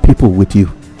because there are people with you.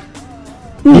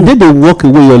 The day they walk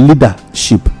away, your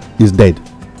leadership is dead.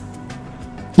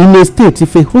 In a state,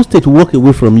 if a whole state walk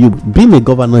away from you, being a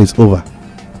governor is over.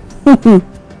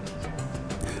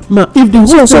 Ma, if the whole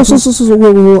you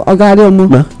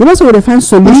know, so we find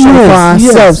solution for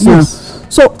ourselves now.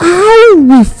 So how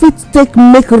we fit take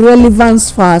make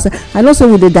relevance for us? I know say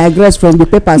we dey digress from the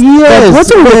papers. Yes, but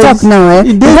what we talk now,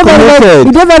 it dey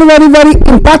very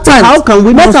important. How can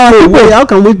we not stay away? How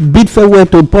can we bid farewell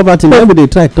to poverty? Now we dey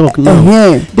try talk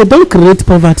now. They don create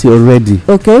poverty already.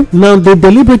 Okay. Now they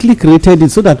deliberately created it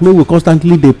so that we will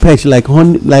constantly dey perch like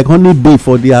honey bee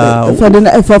for their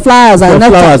for flowers and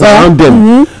flowers around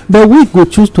them. But we go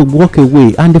choose to walk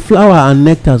away, and the flower and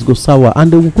nectars go sour,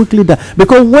 and they will quickly die.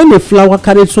 Because when a flower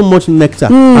carries so much nectar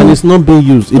and it's not being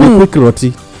used, it will quick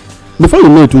rotty. Before you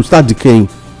know it will start decaying.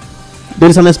 There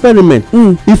is an experiment.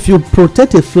 If you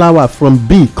protect a flower from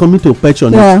bee coming to perch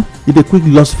on it will quick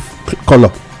lose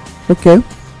color. Okay.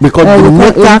 Because the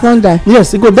nectar,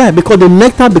 yes, it go die because the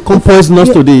nectar become poisonous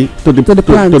to the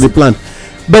plant.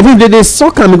 But if they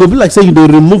suck am, it go be like say you dey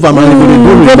remove am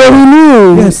and they dey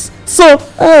remove. Yes. So the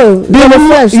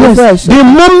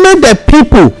moment the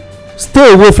people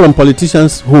stay away from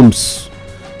politicians' homes,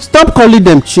 stop calling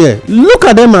them chair. Look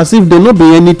at them as if they no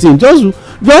be anything. Just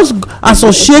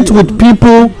associate with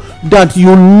people that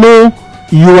you know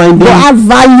you are in the add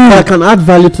value. that can add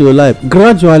value to your life.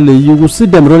 Gradually you will see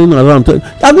them running around.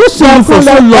 I've not seen you for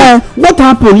so long. What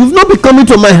happened? You've not been coming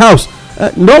to my house.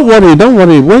 Don't worry.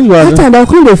 When you are that time they'll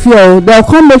come dey fear. They'll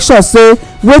come make sure say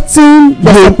wetin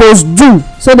they suppose do,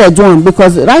 so they do am,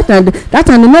 because right now that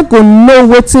time they no go know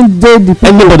wetin dey the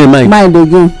people mind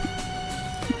again.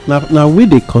 Now we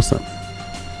dey cause am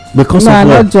because of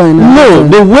what? No,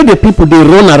 the way the people dey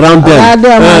run around them.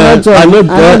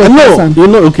 You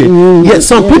know, okay. Yes,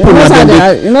 some people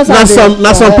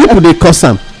na some people dey cause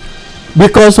am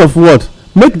because of what?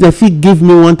 Make the fee give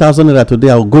me 1,000 naira today,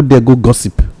 I will go there go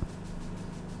gossip.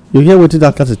 You hear wetin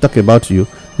that class is talk about you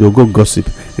go gossip.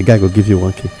 The guy go give you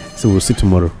 1K. So we'll see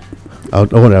tomorrow. I'll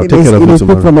take care of you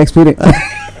tomorrow. From experience.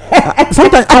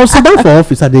 Sometimes I'll sit down for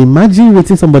office and they imagine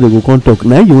waiting somebody will come talk.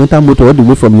 Now you enter motor all the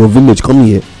way from your village, come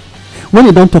here. When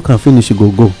you don't talk and finish, you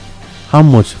go. How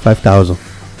much? 5,000.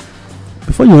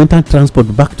 Before you enter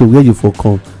transport back to where you for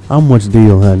come, how much dey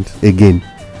your hand again?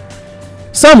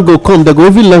 Some go come, they go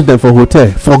even lodge them for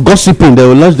hotel. For gossiping, they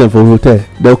will lodge them for hotel.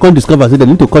 They will come discover say they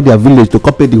need to call their village to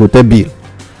pay the hotel bill.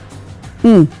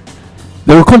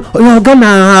 They will come, you're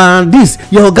gonna this,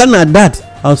 you're gonna that.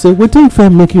 I'll say, wetin if I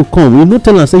make you come? You no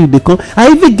tell am say you dey come. I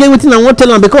even get wetin I wan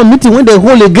tell am because meeting when they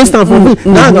hold against am for me.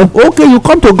 Now, okay, you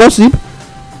come to gossip.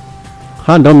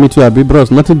 Hand don meet you, abi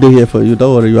bros, nothing dey here for you.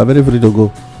 Don't worry, you are very free to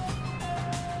go.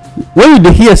 When you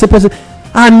dey hear say person,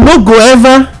 I no go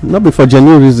ever, not be for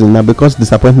genuine reason, na because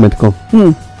disappointment come.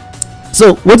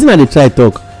 So wetin I dey try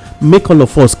talk, make all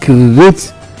of us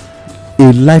create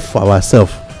a life for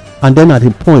ourselves, and then at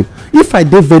a point, if I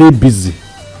dey very busy,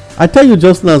 I tell you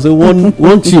just now, say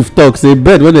one chief talk, say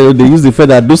bird when they use the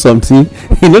feather do something,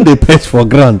 you know they perch for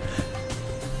ground.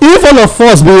 If all of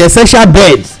us be essential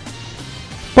birds,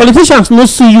 politicians no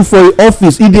see you for your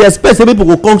office, if they expect say people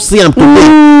go come see am today,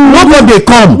 nobody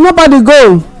come, nobody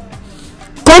go.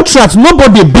 Contract,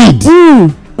 nobody bid.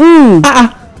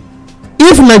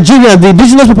 If Nigeria, the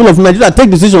indigenous people of Nigeria take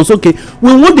decisions, okay,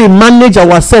 we want to manage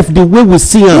ourselves the way we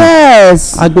see am.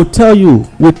 Yes, I go tell you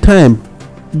with time,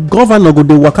 governor go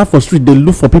dey waka for street dey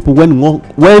look for people when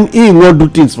he wan do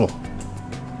things for.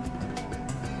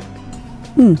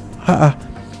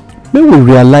 Make we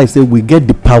realize say we get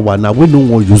the power now, we no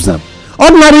wan use am.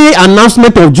 Ordinary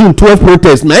announcement of June 12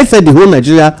 protest na set the whole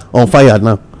Nigeria on fire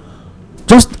now.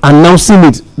 Just announcing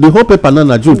it, the whole paper now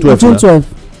na June 12. June 12.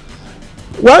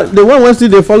 Well, the one wey still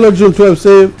dey follow June 12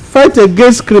 say fight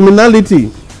against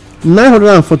criminality,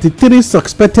 943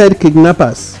 suspected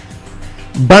kidnappers,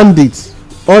 bandits,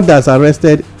 others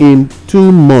arrested in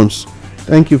 2 months.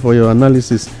 Thank you for your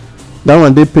analysis. That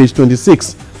one dey page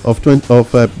 26 of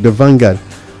the Vanguard.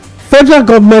 Federal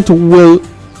government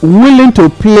willing to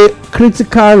play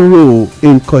critical role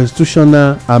in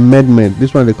constitutional amendment.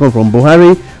 This one dey come from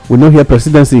Buhari. We no hear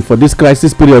presidency for this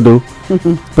crisis period though.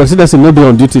 Presidency no dey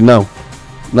on duty now.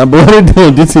 Na Buhari dey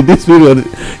on duty this period.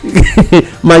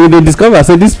 Man, you dey discover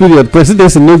say this period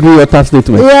presidency no gree utter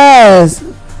statement. Yes.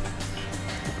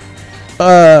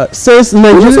 Says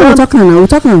Nigeria.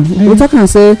 We talking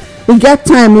say we get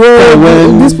time wey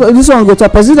this one go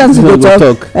talk, presidency go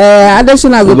talk,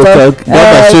 Adesina go talk,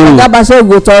 Gabashe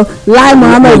go talk, Lai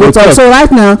Mohammed go talk. So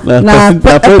right now na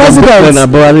president na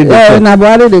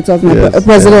Buhari dey talk,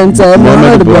 President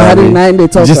Muhammadu Buhari na dey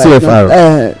talk.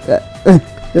 GCFR.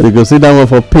 You go see that one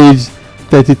for page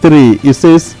 33. It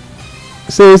says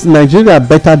Nigeria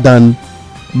better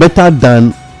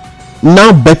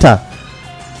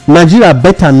Nigeria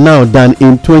better now than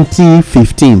in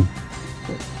 2015.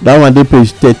 That one dey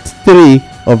page 33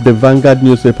 of the Vanguard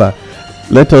newspaper.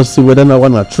 Let us see whether that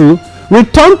one are true.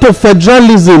 Return to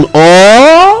federalism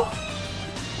or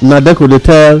Nadeko dey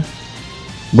tell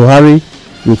Buhari.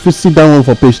 You fit see that one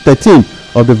for page 13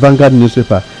 of the Vanguard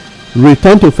newspaper.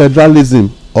 Return to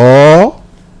federalism or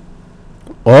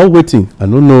waiting. I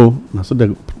don't know. So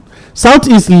the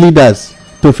Southeast leaders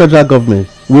to federal government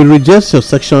will reject your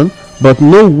section, but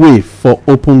no way for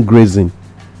open grazing.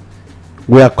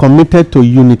 We are committed to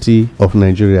unity of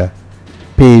Nigeria.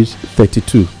 Page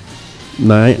 32.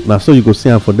 Now so you go see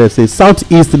am for there. Say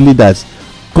Southeast leaders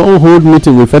come hold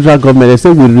meeting with federal government. They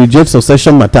say we reject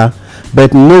succession matter,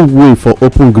 but no way for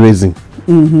open grazing.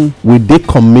 We dey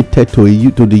committed to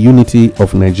the unity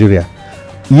of Nigeria.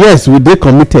 Yes, we dey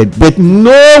committed, but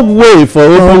no way for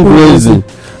open grazing.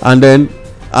 And then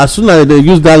as soon as they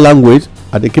use that language,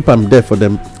 I dey keep am there for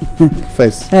them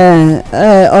first.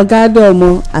 Oga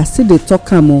Adeomo, I still dey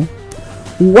talk am o.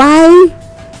 Why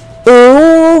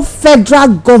a federal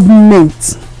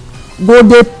government go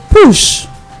dey push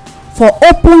for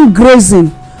open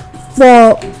grazing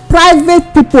for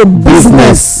private people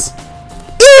business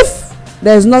if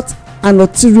there is not an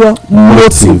ulterior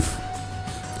motive.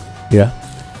 Yeah.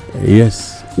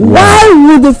 Yes. Why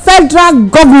would the federal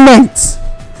government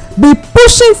be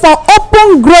pushing for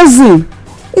open grazing?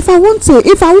 If I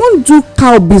want do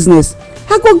cow business,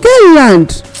 I go get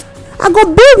land, I go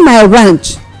build my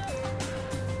ranch.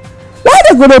 Why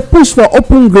they go dey push for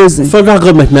open grazing? Federal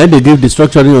government now they give the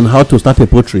structuring on how to start a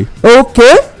poultry.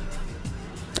 Okay,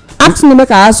 ask me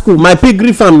make I ask you. My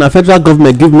piggery farm na federal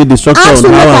government give me the structure Ask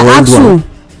on me make how I I ask want you. one.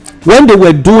 When they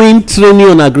were doing training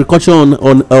on agriculture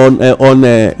on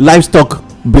livestock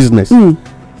business,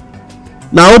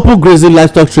 na open grazing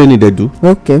livestock training they do.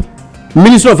 Okay.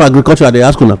 Ministry of Agriculture they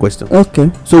ask una question. Okay.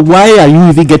 So why are you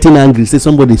even getting angry say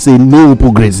somebody say no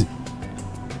open grazing?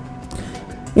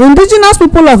 Indigenous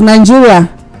people of Nigeria,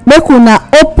 make una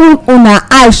open una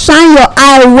eye, shine your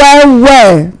eye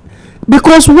well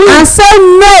Because we and say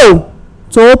no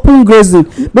to open grazing,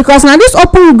 because na this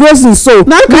open grazing so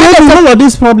now create all of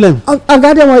this problem.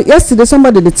 oga yesterday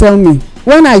somebody dey tell me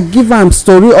when I give am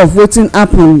story of wetin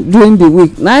happen during the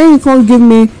week, na him come give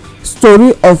me story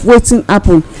of wetin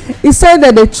happen. He say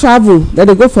that they travel, that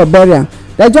they go for burial,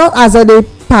 they just as they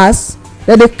pass,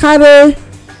 that they carry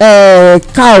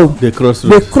cow, The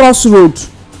cross road,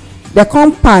 they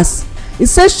come pass. He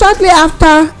say shortly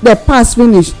after they pass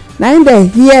finish, na him dey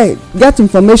hear get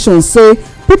information say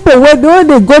people wey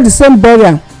dey go the same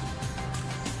burial,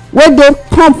 wey dey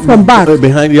come from back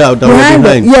behind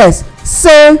behind yes,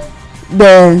 say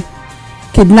they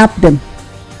kidnap them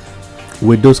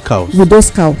with those cows.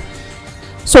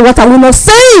 So what are we not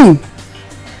saying?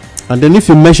 And then if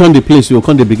you mention the place, you will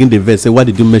come to begin the verse. Say, why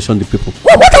did you mention the people?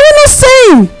 What are we not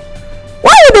saying?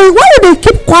 Why would they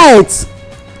keep quiet?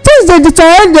 Things they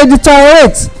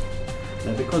deteriorate.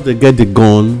 And because they get the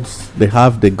guns, they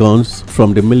have the guns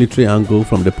from the military angle,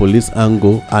 from the police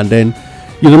angle, and then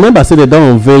you remember, say they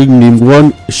don't unveil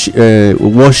one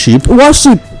warship.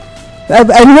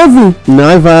 A navy.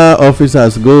 Naval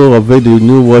officers go unveil the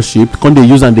new warship. Come they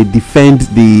use and they defend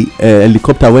the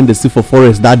helicopter when they see for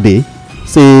forest that day.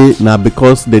 Say now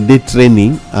because they did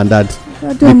training and that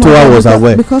the tour was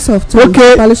aware. Because of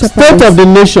okay, state of the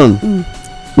nation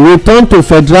return to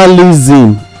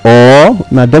federalism or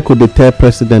na they could tell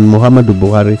President Muhammadu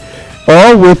Buhari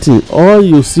or waiting or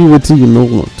you see wetin you no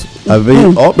want.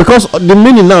 Or because the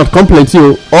meaning now complaint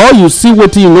you or you see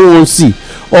wetin you no wan see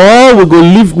or we go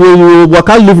leave we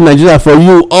waka leave Nigeria for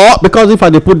you or because if I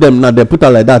dey put them now they put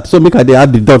her like that so make I dey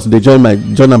add the dots dey join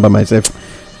am by myself.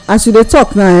 As you dey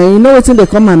talk now, you know wetin dey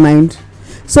come my mind.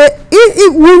 Say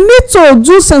if we need to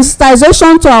do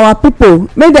sensitization to our people,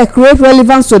 make dem create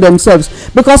relevance to themselves,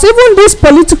 because even these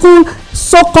political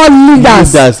so-called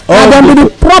leaders na dem be the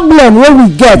problem wey we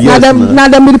get. Na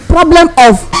dem be the problem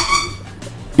of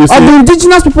the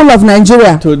indigenous people of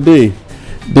Nigeria. Today,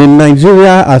 the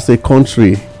Nigeria as a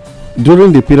country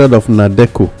during the period of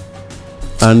Nadeco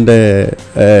and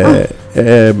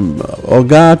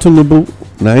Oga Tinubu,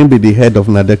 na him be the head of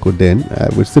Nadeco then.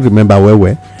 We still remember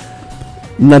where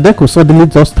Nadeco suddenly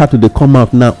just start to come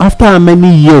out now after how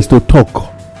many years to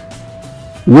talk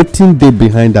wetin dey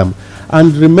behind am.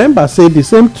 And remember say the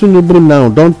same Tinubu now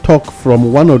don talk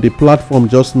from one of the platform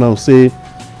just now say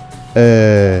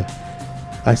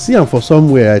I see am for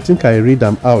somewhere, I think I read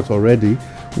am out already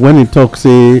when he talk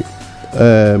say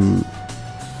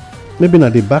maybe na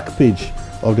the back page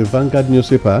of the Vanguard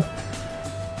newspaper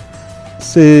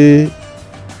say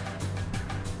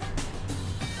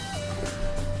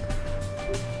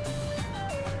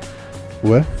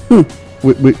well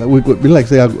we go be like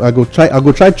say I go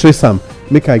try trace am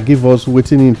make I give us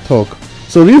wetin him talk.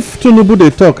 So if Tinubu dey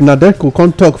talk, Nadeco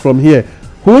come talk from here,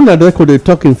 who Nadeco dey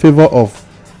talk in favor of?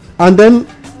 And then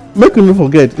make you no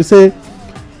forget, he say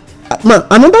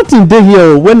another thing dey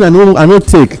here when I no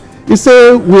take, he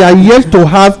say we are yet to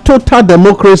have total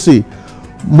democracy.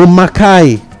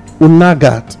 Mumakai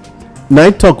Unagat na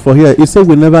he talk for here, he say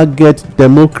we never get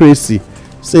democracy.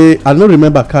 Say I no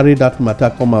remember carry that matter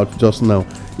come out just now.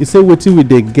 He say wetin we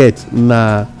dey get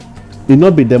na e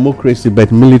no be democracy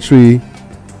but military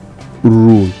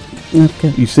rule. Okay.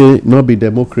 He say no be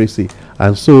democracy,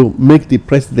 and so make the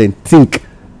president think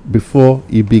before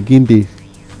he begin dey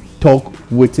talk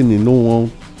wetin he no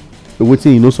wan,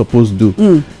 wetin he no suppose do.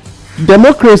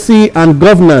 Democracy and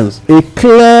governance, a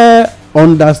clear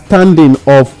understanding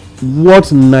of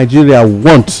what Nigeria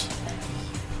wants.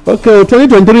 Okay,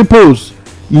 2023 polls,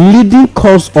 leading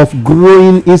cause of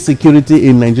growing insecurity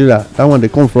in Nigeria. That one they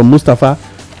come from Mustafa.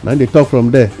 Now they talk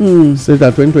from there. Say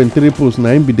that 2023 polls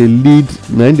now be the lead.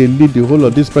 Now they lead the whole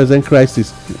of this present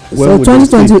crisis. So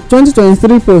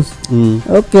 2023 polls.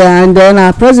 Okay, and then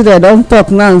our president don't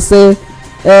talk now and say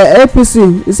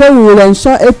APC. He said we will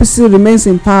ensure APC remains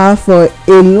in power for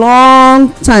a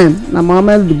long time. Na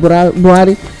Muhammadu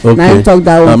Buhari. Okay. Na him talk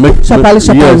that one. Yes,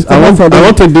 I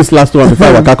want to take this last one before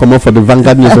I come up for the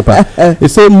Vanguard newspaper. It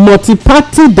say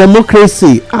multi-party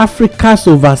democracy, Africa's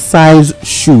oversized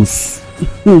shoes.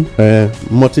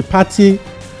 Multi-party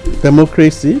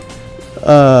democracy,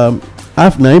 now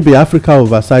be Africa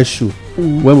oversized shoe.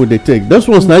 When would they take those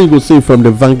ones? Now you go see from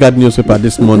the Vanguard newspaper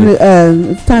this morning.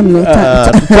 Time not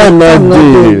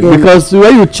day, because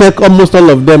when you check almost all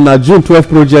of them now, June 12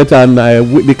 project and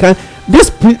they can this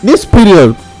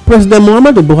period, President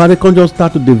Muhammadu Buhari can just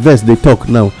start to divest. They talk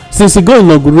now since he go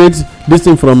inaugurate this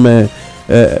thing from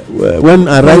when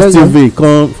Arise TV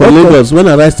come for Lagos. When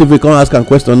Arise TV come ask a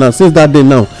question now, since that day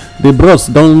now the bros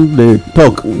don dey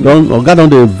talk, oga don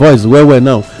dey voice well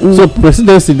now. So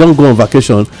presidency don go on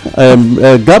vacation.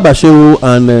 Garba Shehu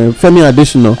and Femi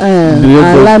Adesina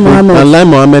and Lai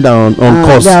Mohammed are on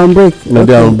course. They are on break.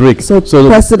 They are on break. So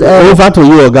over to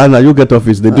you, oga. Now you get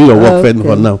office. They do your work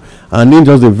for now. And then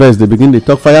just the verse, they begin to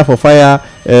talk fire for fire.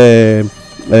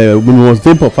 We must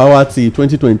take for power till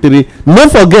 2023. No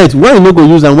forget when you no go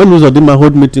use, and when Uzodinma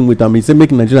hold meeting with am, he say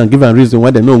make Nigeria give am reason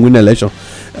why they no win election.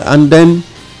 And then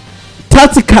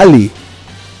tactically,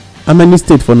 how many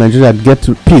states for Nigeria get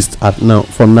pissed at now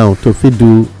for now to fit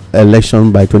do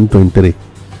election by 2023?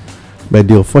 But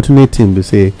the unfortunate thing be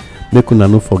say make una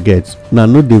no forget, na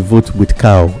no dey vote with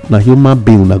cow, na human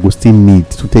being una go still need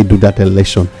to take do that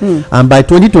election. And by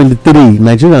 2023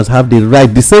 Nigerians have the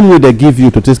right, the same way they give you,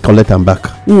 to take collect am back.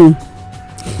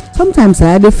 Sometimes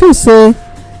I dey feel say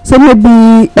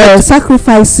maybe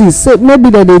sacrifices, say maybe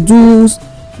that they do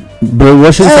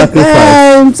brainwashing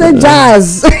sacrifice, say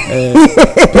jazz,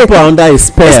 people are under a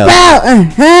spell.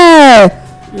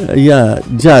 Yeah,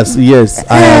 jazz. Yes,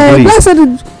 I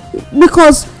agree.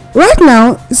 Because right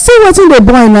now, see wetin dey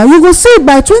boil now, you go see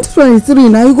by 2023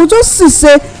 now, you go just see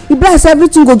say e be as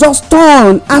everything go just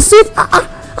turn as if I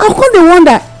come dey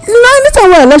wonder,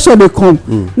 anytime wey election dey come,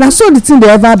 na so the thing dey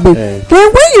ever be.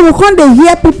 Then when you come dey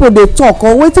hear people dey talk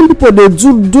or wetin people dey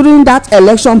do during that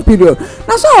election period,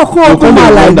 na so I come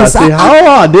like this. How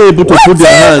are they able to put their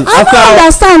hands after all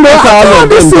of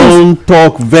them don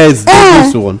talk verse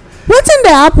this one? Wetin dey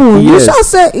happen? You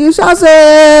shall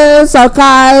say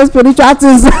sarcasm, spiritual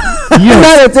things.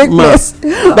 Yes, dey take place.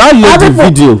 That lady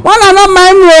video. One are not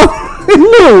mind me.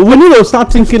 No, we need to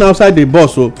start thinking outside the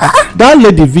box. So that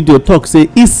lady video talk say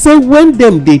e say when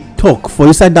them dey talk for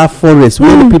inside that forest,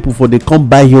 when the people for dey come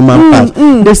buy human parts,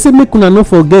 they say make una no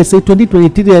forget say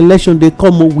 2023 election dey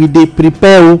come, we dey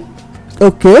prepare.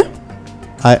 Okay.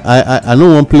 I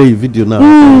no wan play a video now.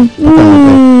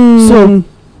 So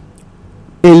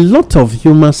a lot of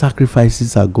human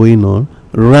sacrifices are going on,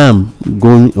 ram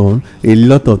going on, a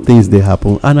lot of things dey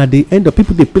happen, and at the end of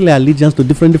people dey pay allegiance to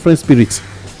different spirits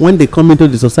when they come into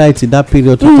the society that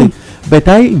period to think. But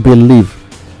I believe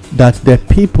that the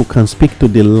people can speak to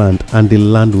the land and the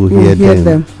land will hear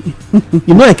them.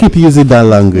 You know, I keep using that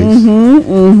language.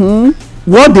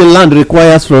 What the land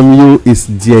requires from you is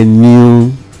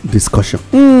genuine discussion.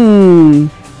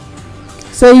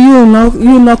 So you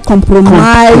not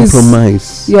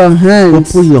compromise your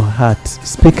hands. Open your heart,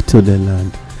 speak to the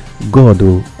land. God,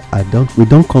 we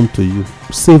don't come to you.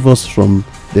 Save us from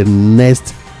the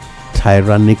next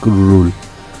tyrannic rule.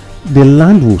 The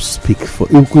land will speak for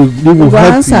you. It will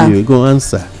help answer. You. It will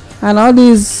answer. And all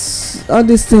these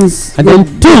things. And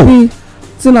then two,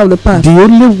 thing of the past. The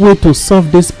only way to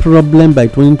solve this problem by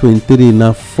 2023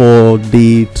 now for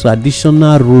the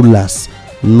traditional rulers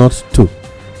not to,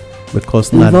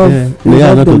 because now they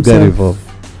are not to get involved.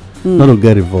 Not to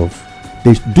get involved.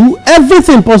 They do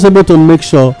everything possible to make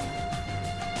sure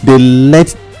they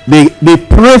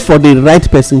pray for the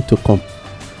right person to come.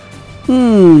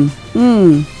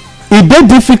 It dey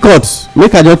difficult.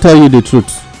 Make I just tell you the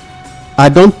truth. I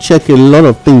don't check a lot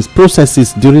of things,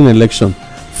 processes during election.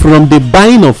 From the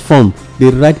buying of form,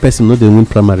 the right person no dey win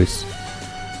primaries.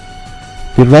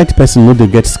 The right person no dey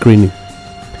get screening.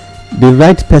 The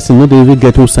right person no dey even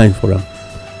get who sign for am.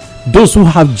 Those who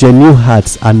have genuine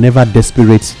hearts are never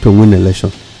desperate to win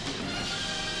election.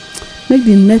 Make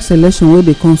the next election wey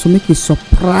dey come, so make it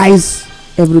surprise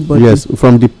everybody. Yes,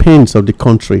 from the pains of the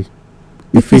country.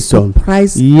 If it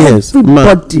surprise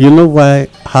everybody. You know why?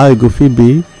 How it go fit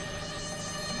be?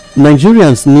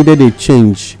 Nigerians needed a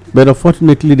change, but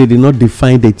unfortunately they did not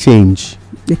define the change.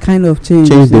 The kind of change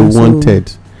they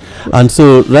wanted. And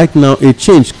so right now a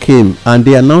change came, and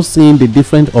they are now seeing the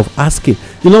difference of asking.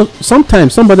 You know,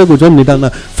 sometimes somebody go join me down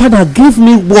now, Father, give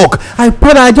me work.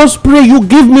 I just pray you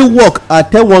give me work. I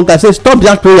tell one guy, say, stop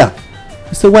that prayer.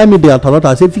 He say, why me the authority?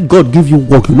 I say, if God give you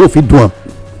work, you know if you do am.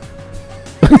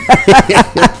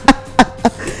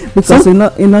 because e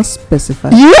not specify.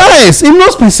 Yes, e no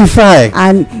specify.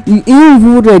 And e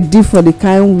even ready for the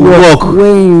kind work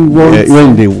wey e want.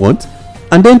 When they want.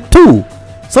 And then two,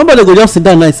 somebody go just sit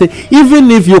down and say, even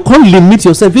if you can't limit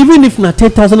yourself, even if na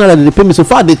 10,000 naira they pay me, so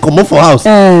far they comot for house.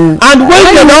 And when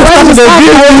they don start to dey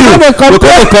give you, they come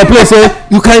dey complain say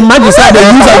you can imagine say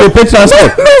they use and they pay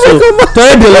transport. So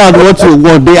tell the land what you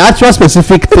want, the actual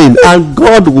specific thing, and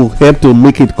God will help to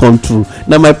make it come true.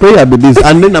 Na my prayer be this,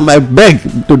 and then na my beg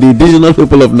to the indigenous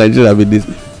people of Nigeria be this: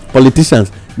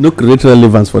 politicians, no create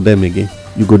relevance for them again.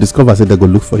 You go discover say they go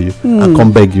look for you and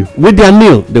come beg you with their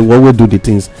nail. They will always do the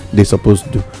things they supposed to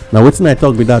do. Now wetin I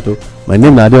talk with that? My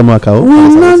name na Adeomaka. We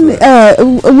no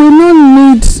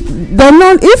need. They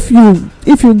not if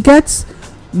you get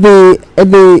the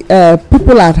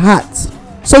people at heart,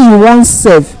 so you want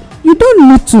serve. You don't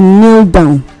need to kneel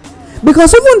down,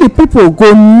 because even the people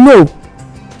go know.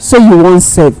 So you want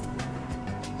serve.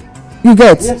 You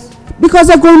get? Yes. Because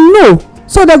they go know.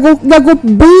 So they go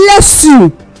bless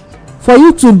you for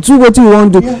you to do what you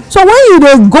want to do. Yes. So when you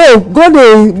dey go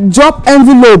dey drop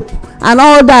envelope and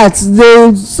all that,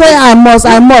 they say I must.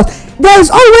 There is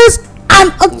always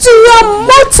an ulterior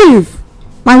motive.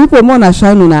 My people, more na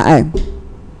shine una eye.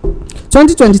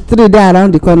 2023 dey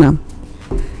around the corner,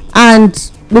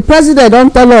 and the president don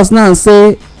tell us now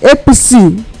say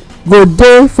APC go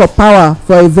dey for power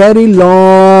for a very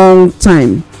long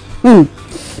time.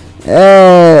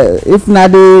 If na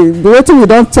the wetin we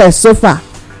don test so far,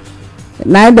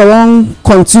 na they wan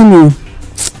continue.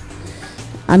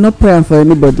 I no pray for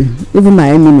anybody, even my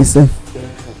enemy sef.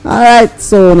 Alright,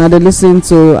 so now they listen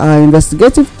to our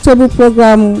investigative table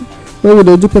program where we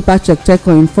do paper check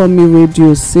on Inform Me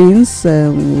Radio since.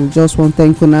 We just want to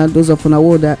thank una, those of una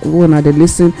who they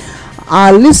listen.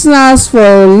 Our listeners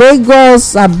for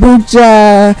Lagos,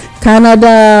 Abuja,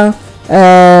 Canada,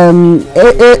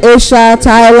 Asia,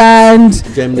 Thailand,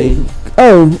 Germany.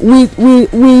 Oh, we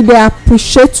they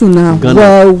appreciate you now.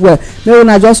 Well. They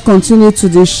wanna just continue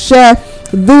to share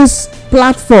this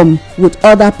platform with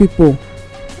other people,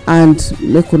 and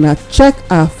they gonna check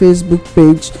our Facebook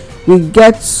page. We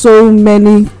get so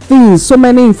many things, so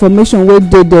many information where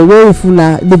they where if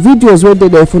una the videos where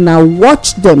they if una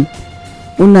watch them,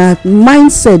 una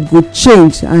mindset go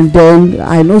change, and then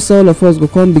I know so all of us go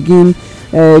come begin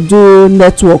do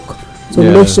network to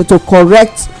make sure to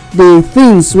correct the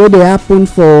things where they happen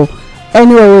for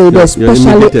anywhere where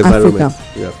especially Africa.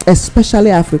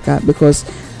 Especially Africa, because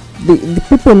the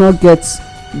people not get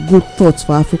good thoughts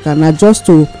for Africa, not just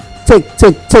to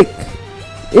take.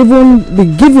 Even the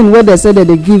giving where they say that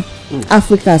they give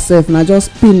Africa self, not just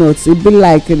peanuts. It be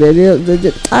like I don't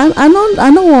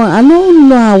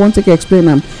know how I want to explain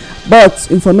them, but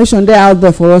information they out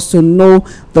there for us to know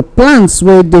the plans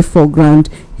where they foreground,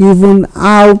 even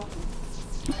how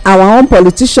our own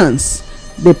politicians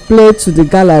they play to the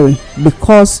gallery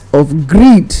because of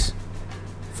greed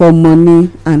for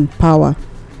money and power.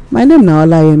 My name na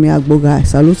Olayemi Agboga. I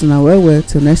salute na well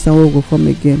till next time we will come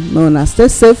again. No, na stay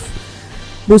safe,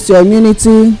 boost your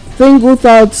immunity, think good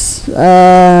thoughts,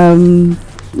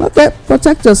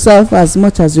 protect yourself as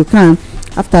much as you can.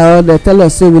 After all, they tell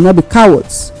us say we not be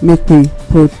cowards, make we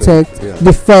protect,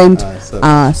 defend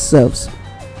ourselves.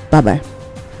 Bye bye.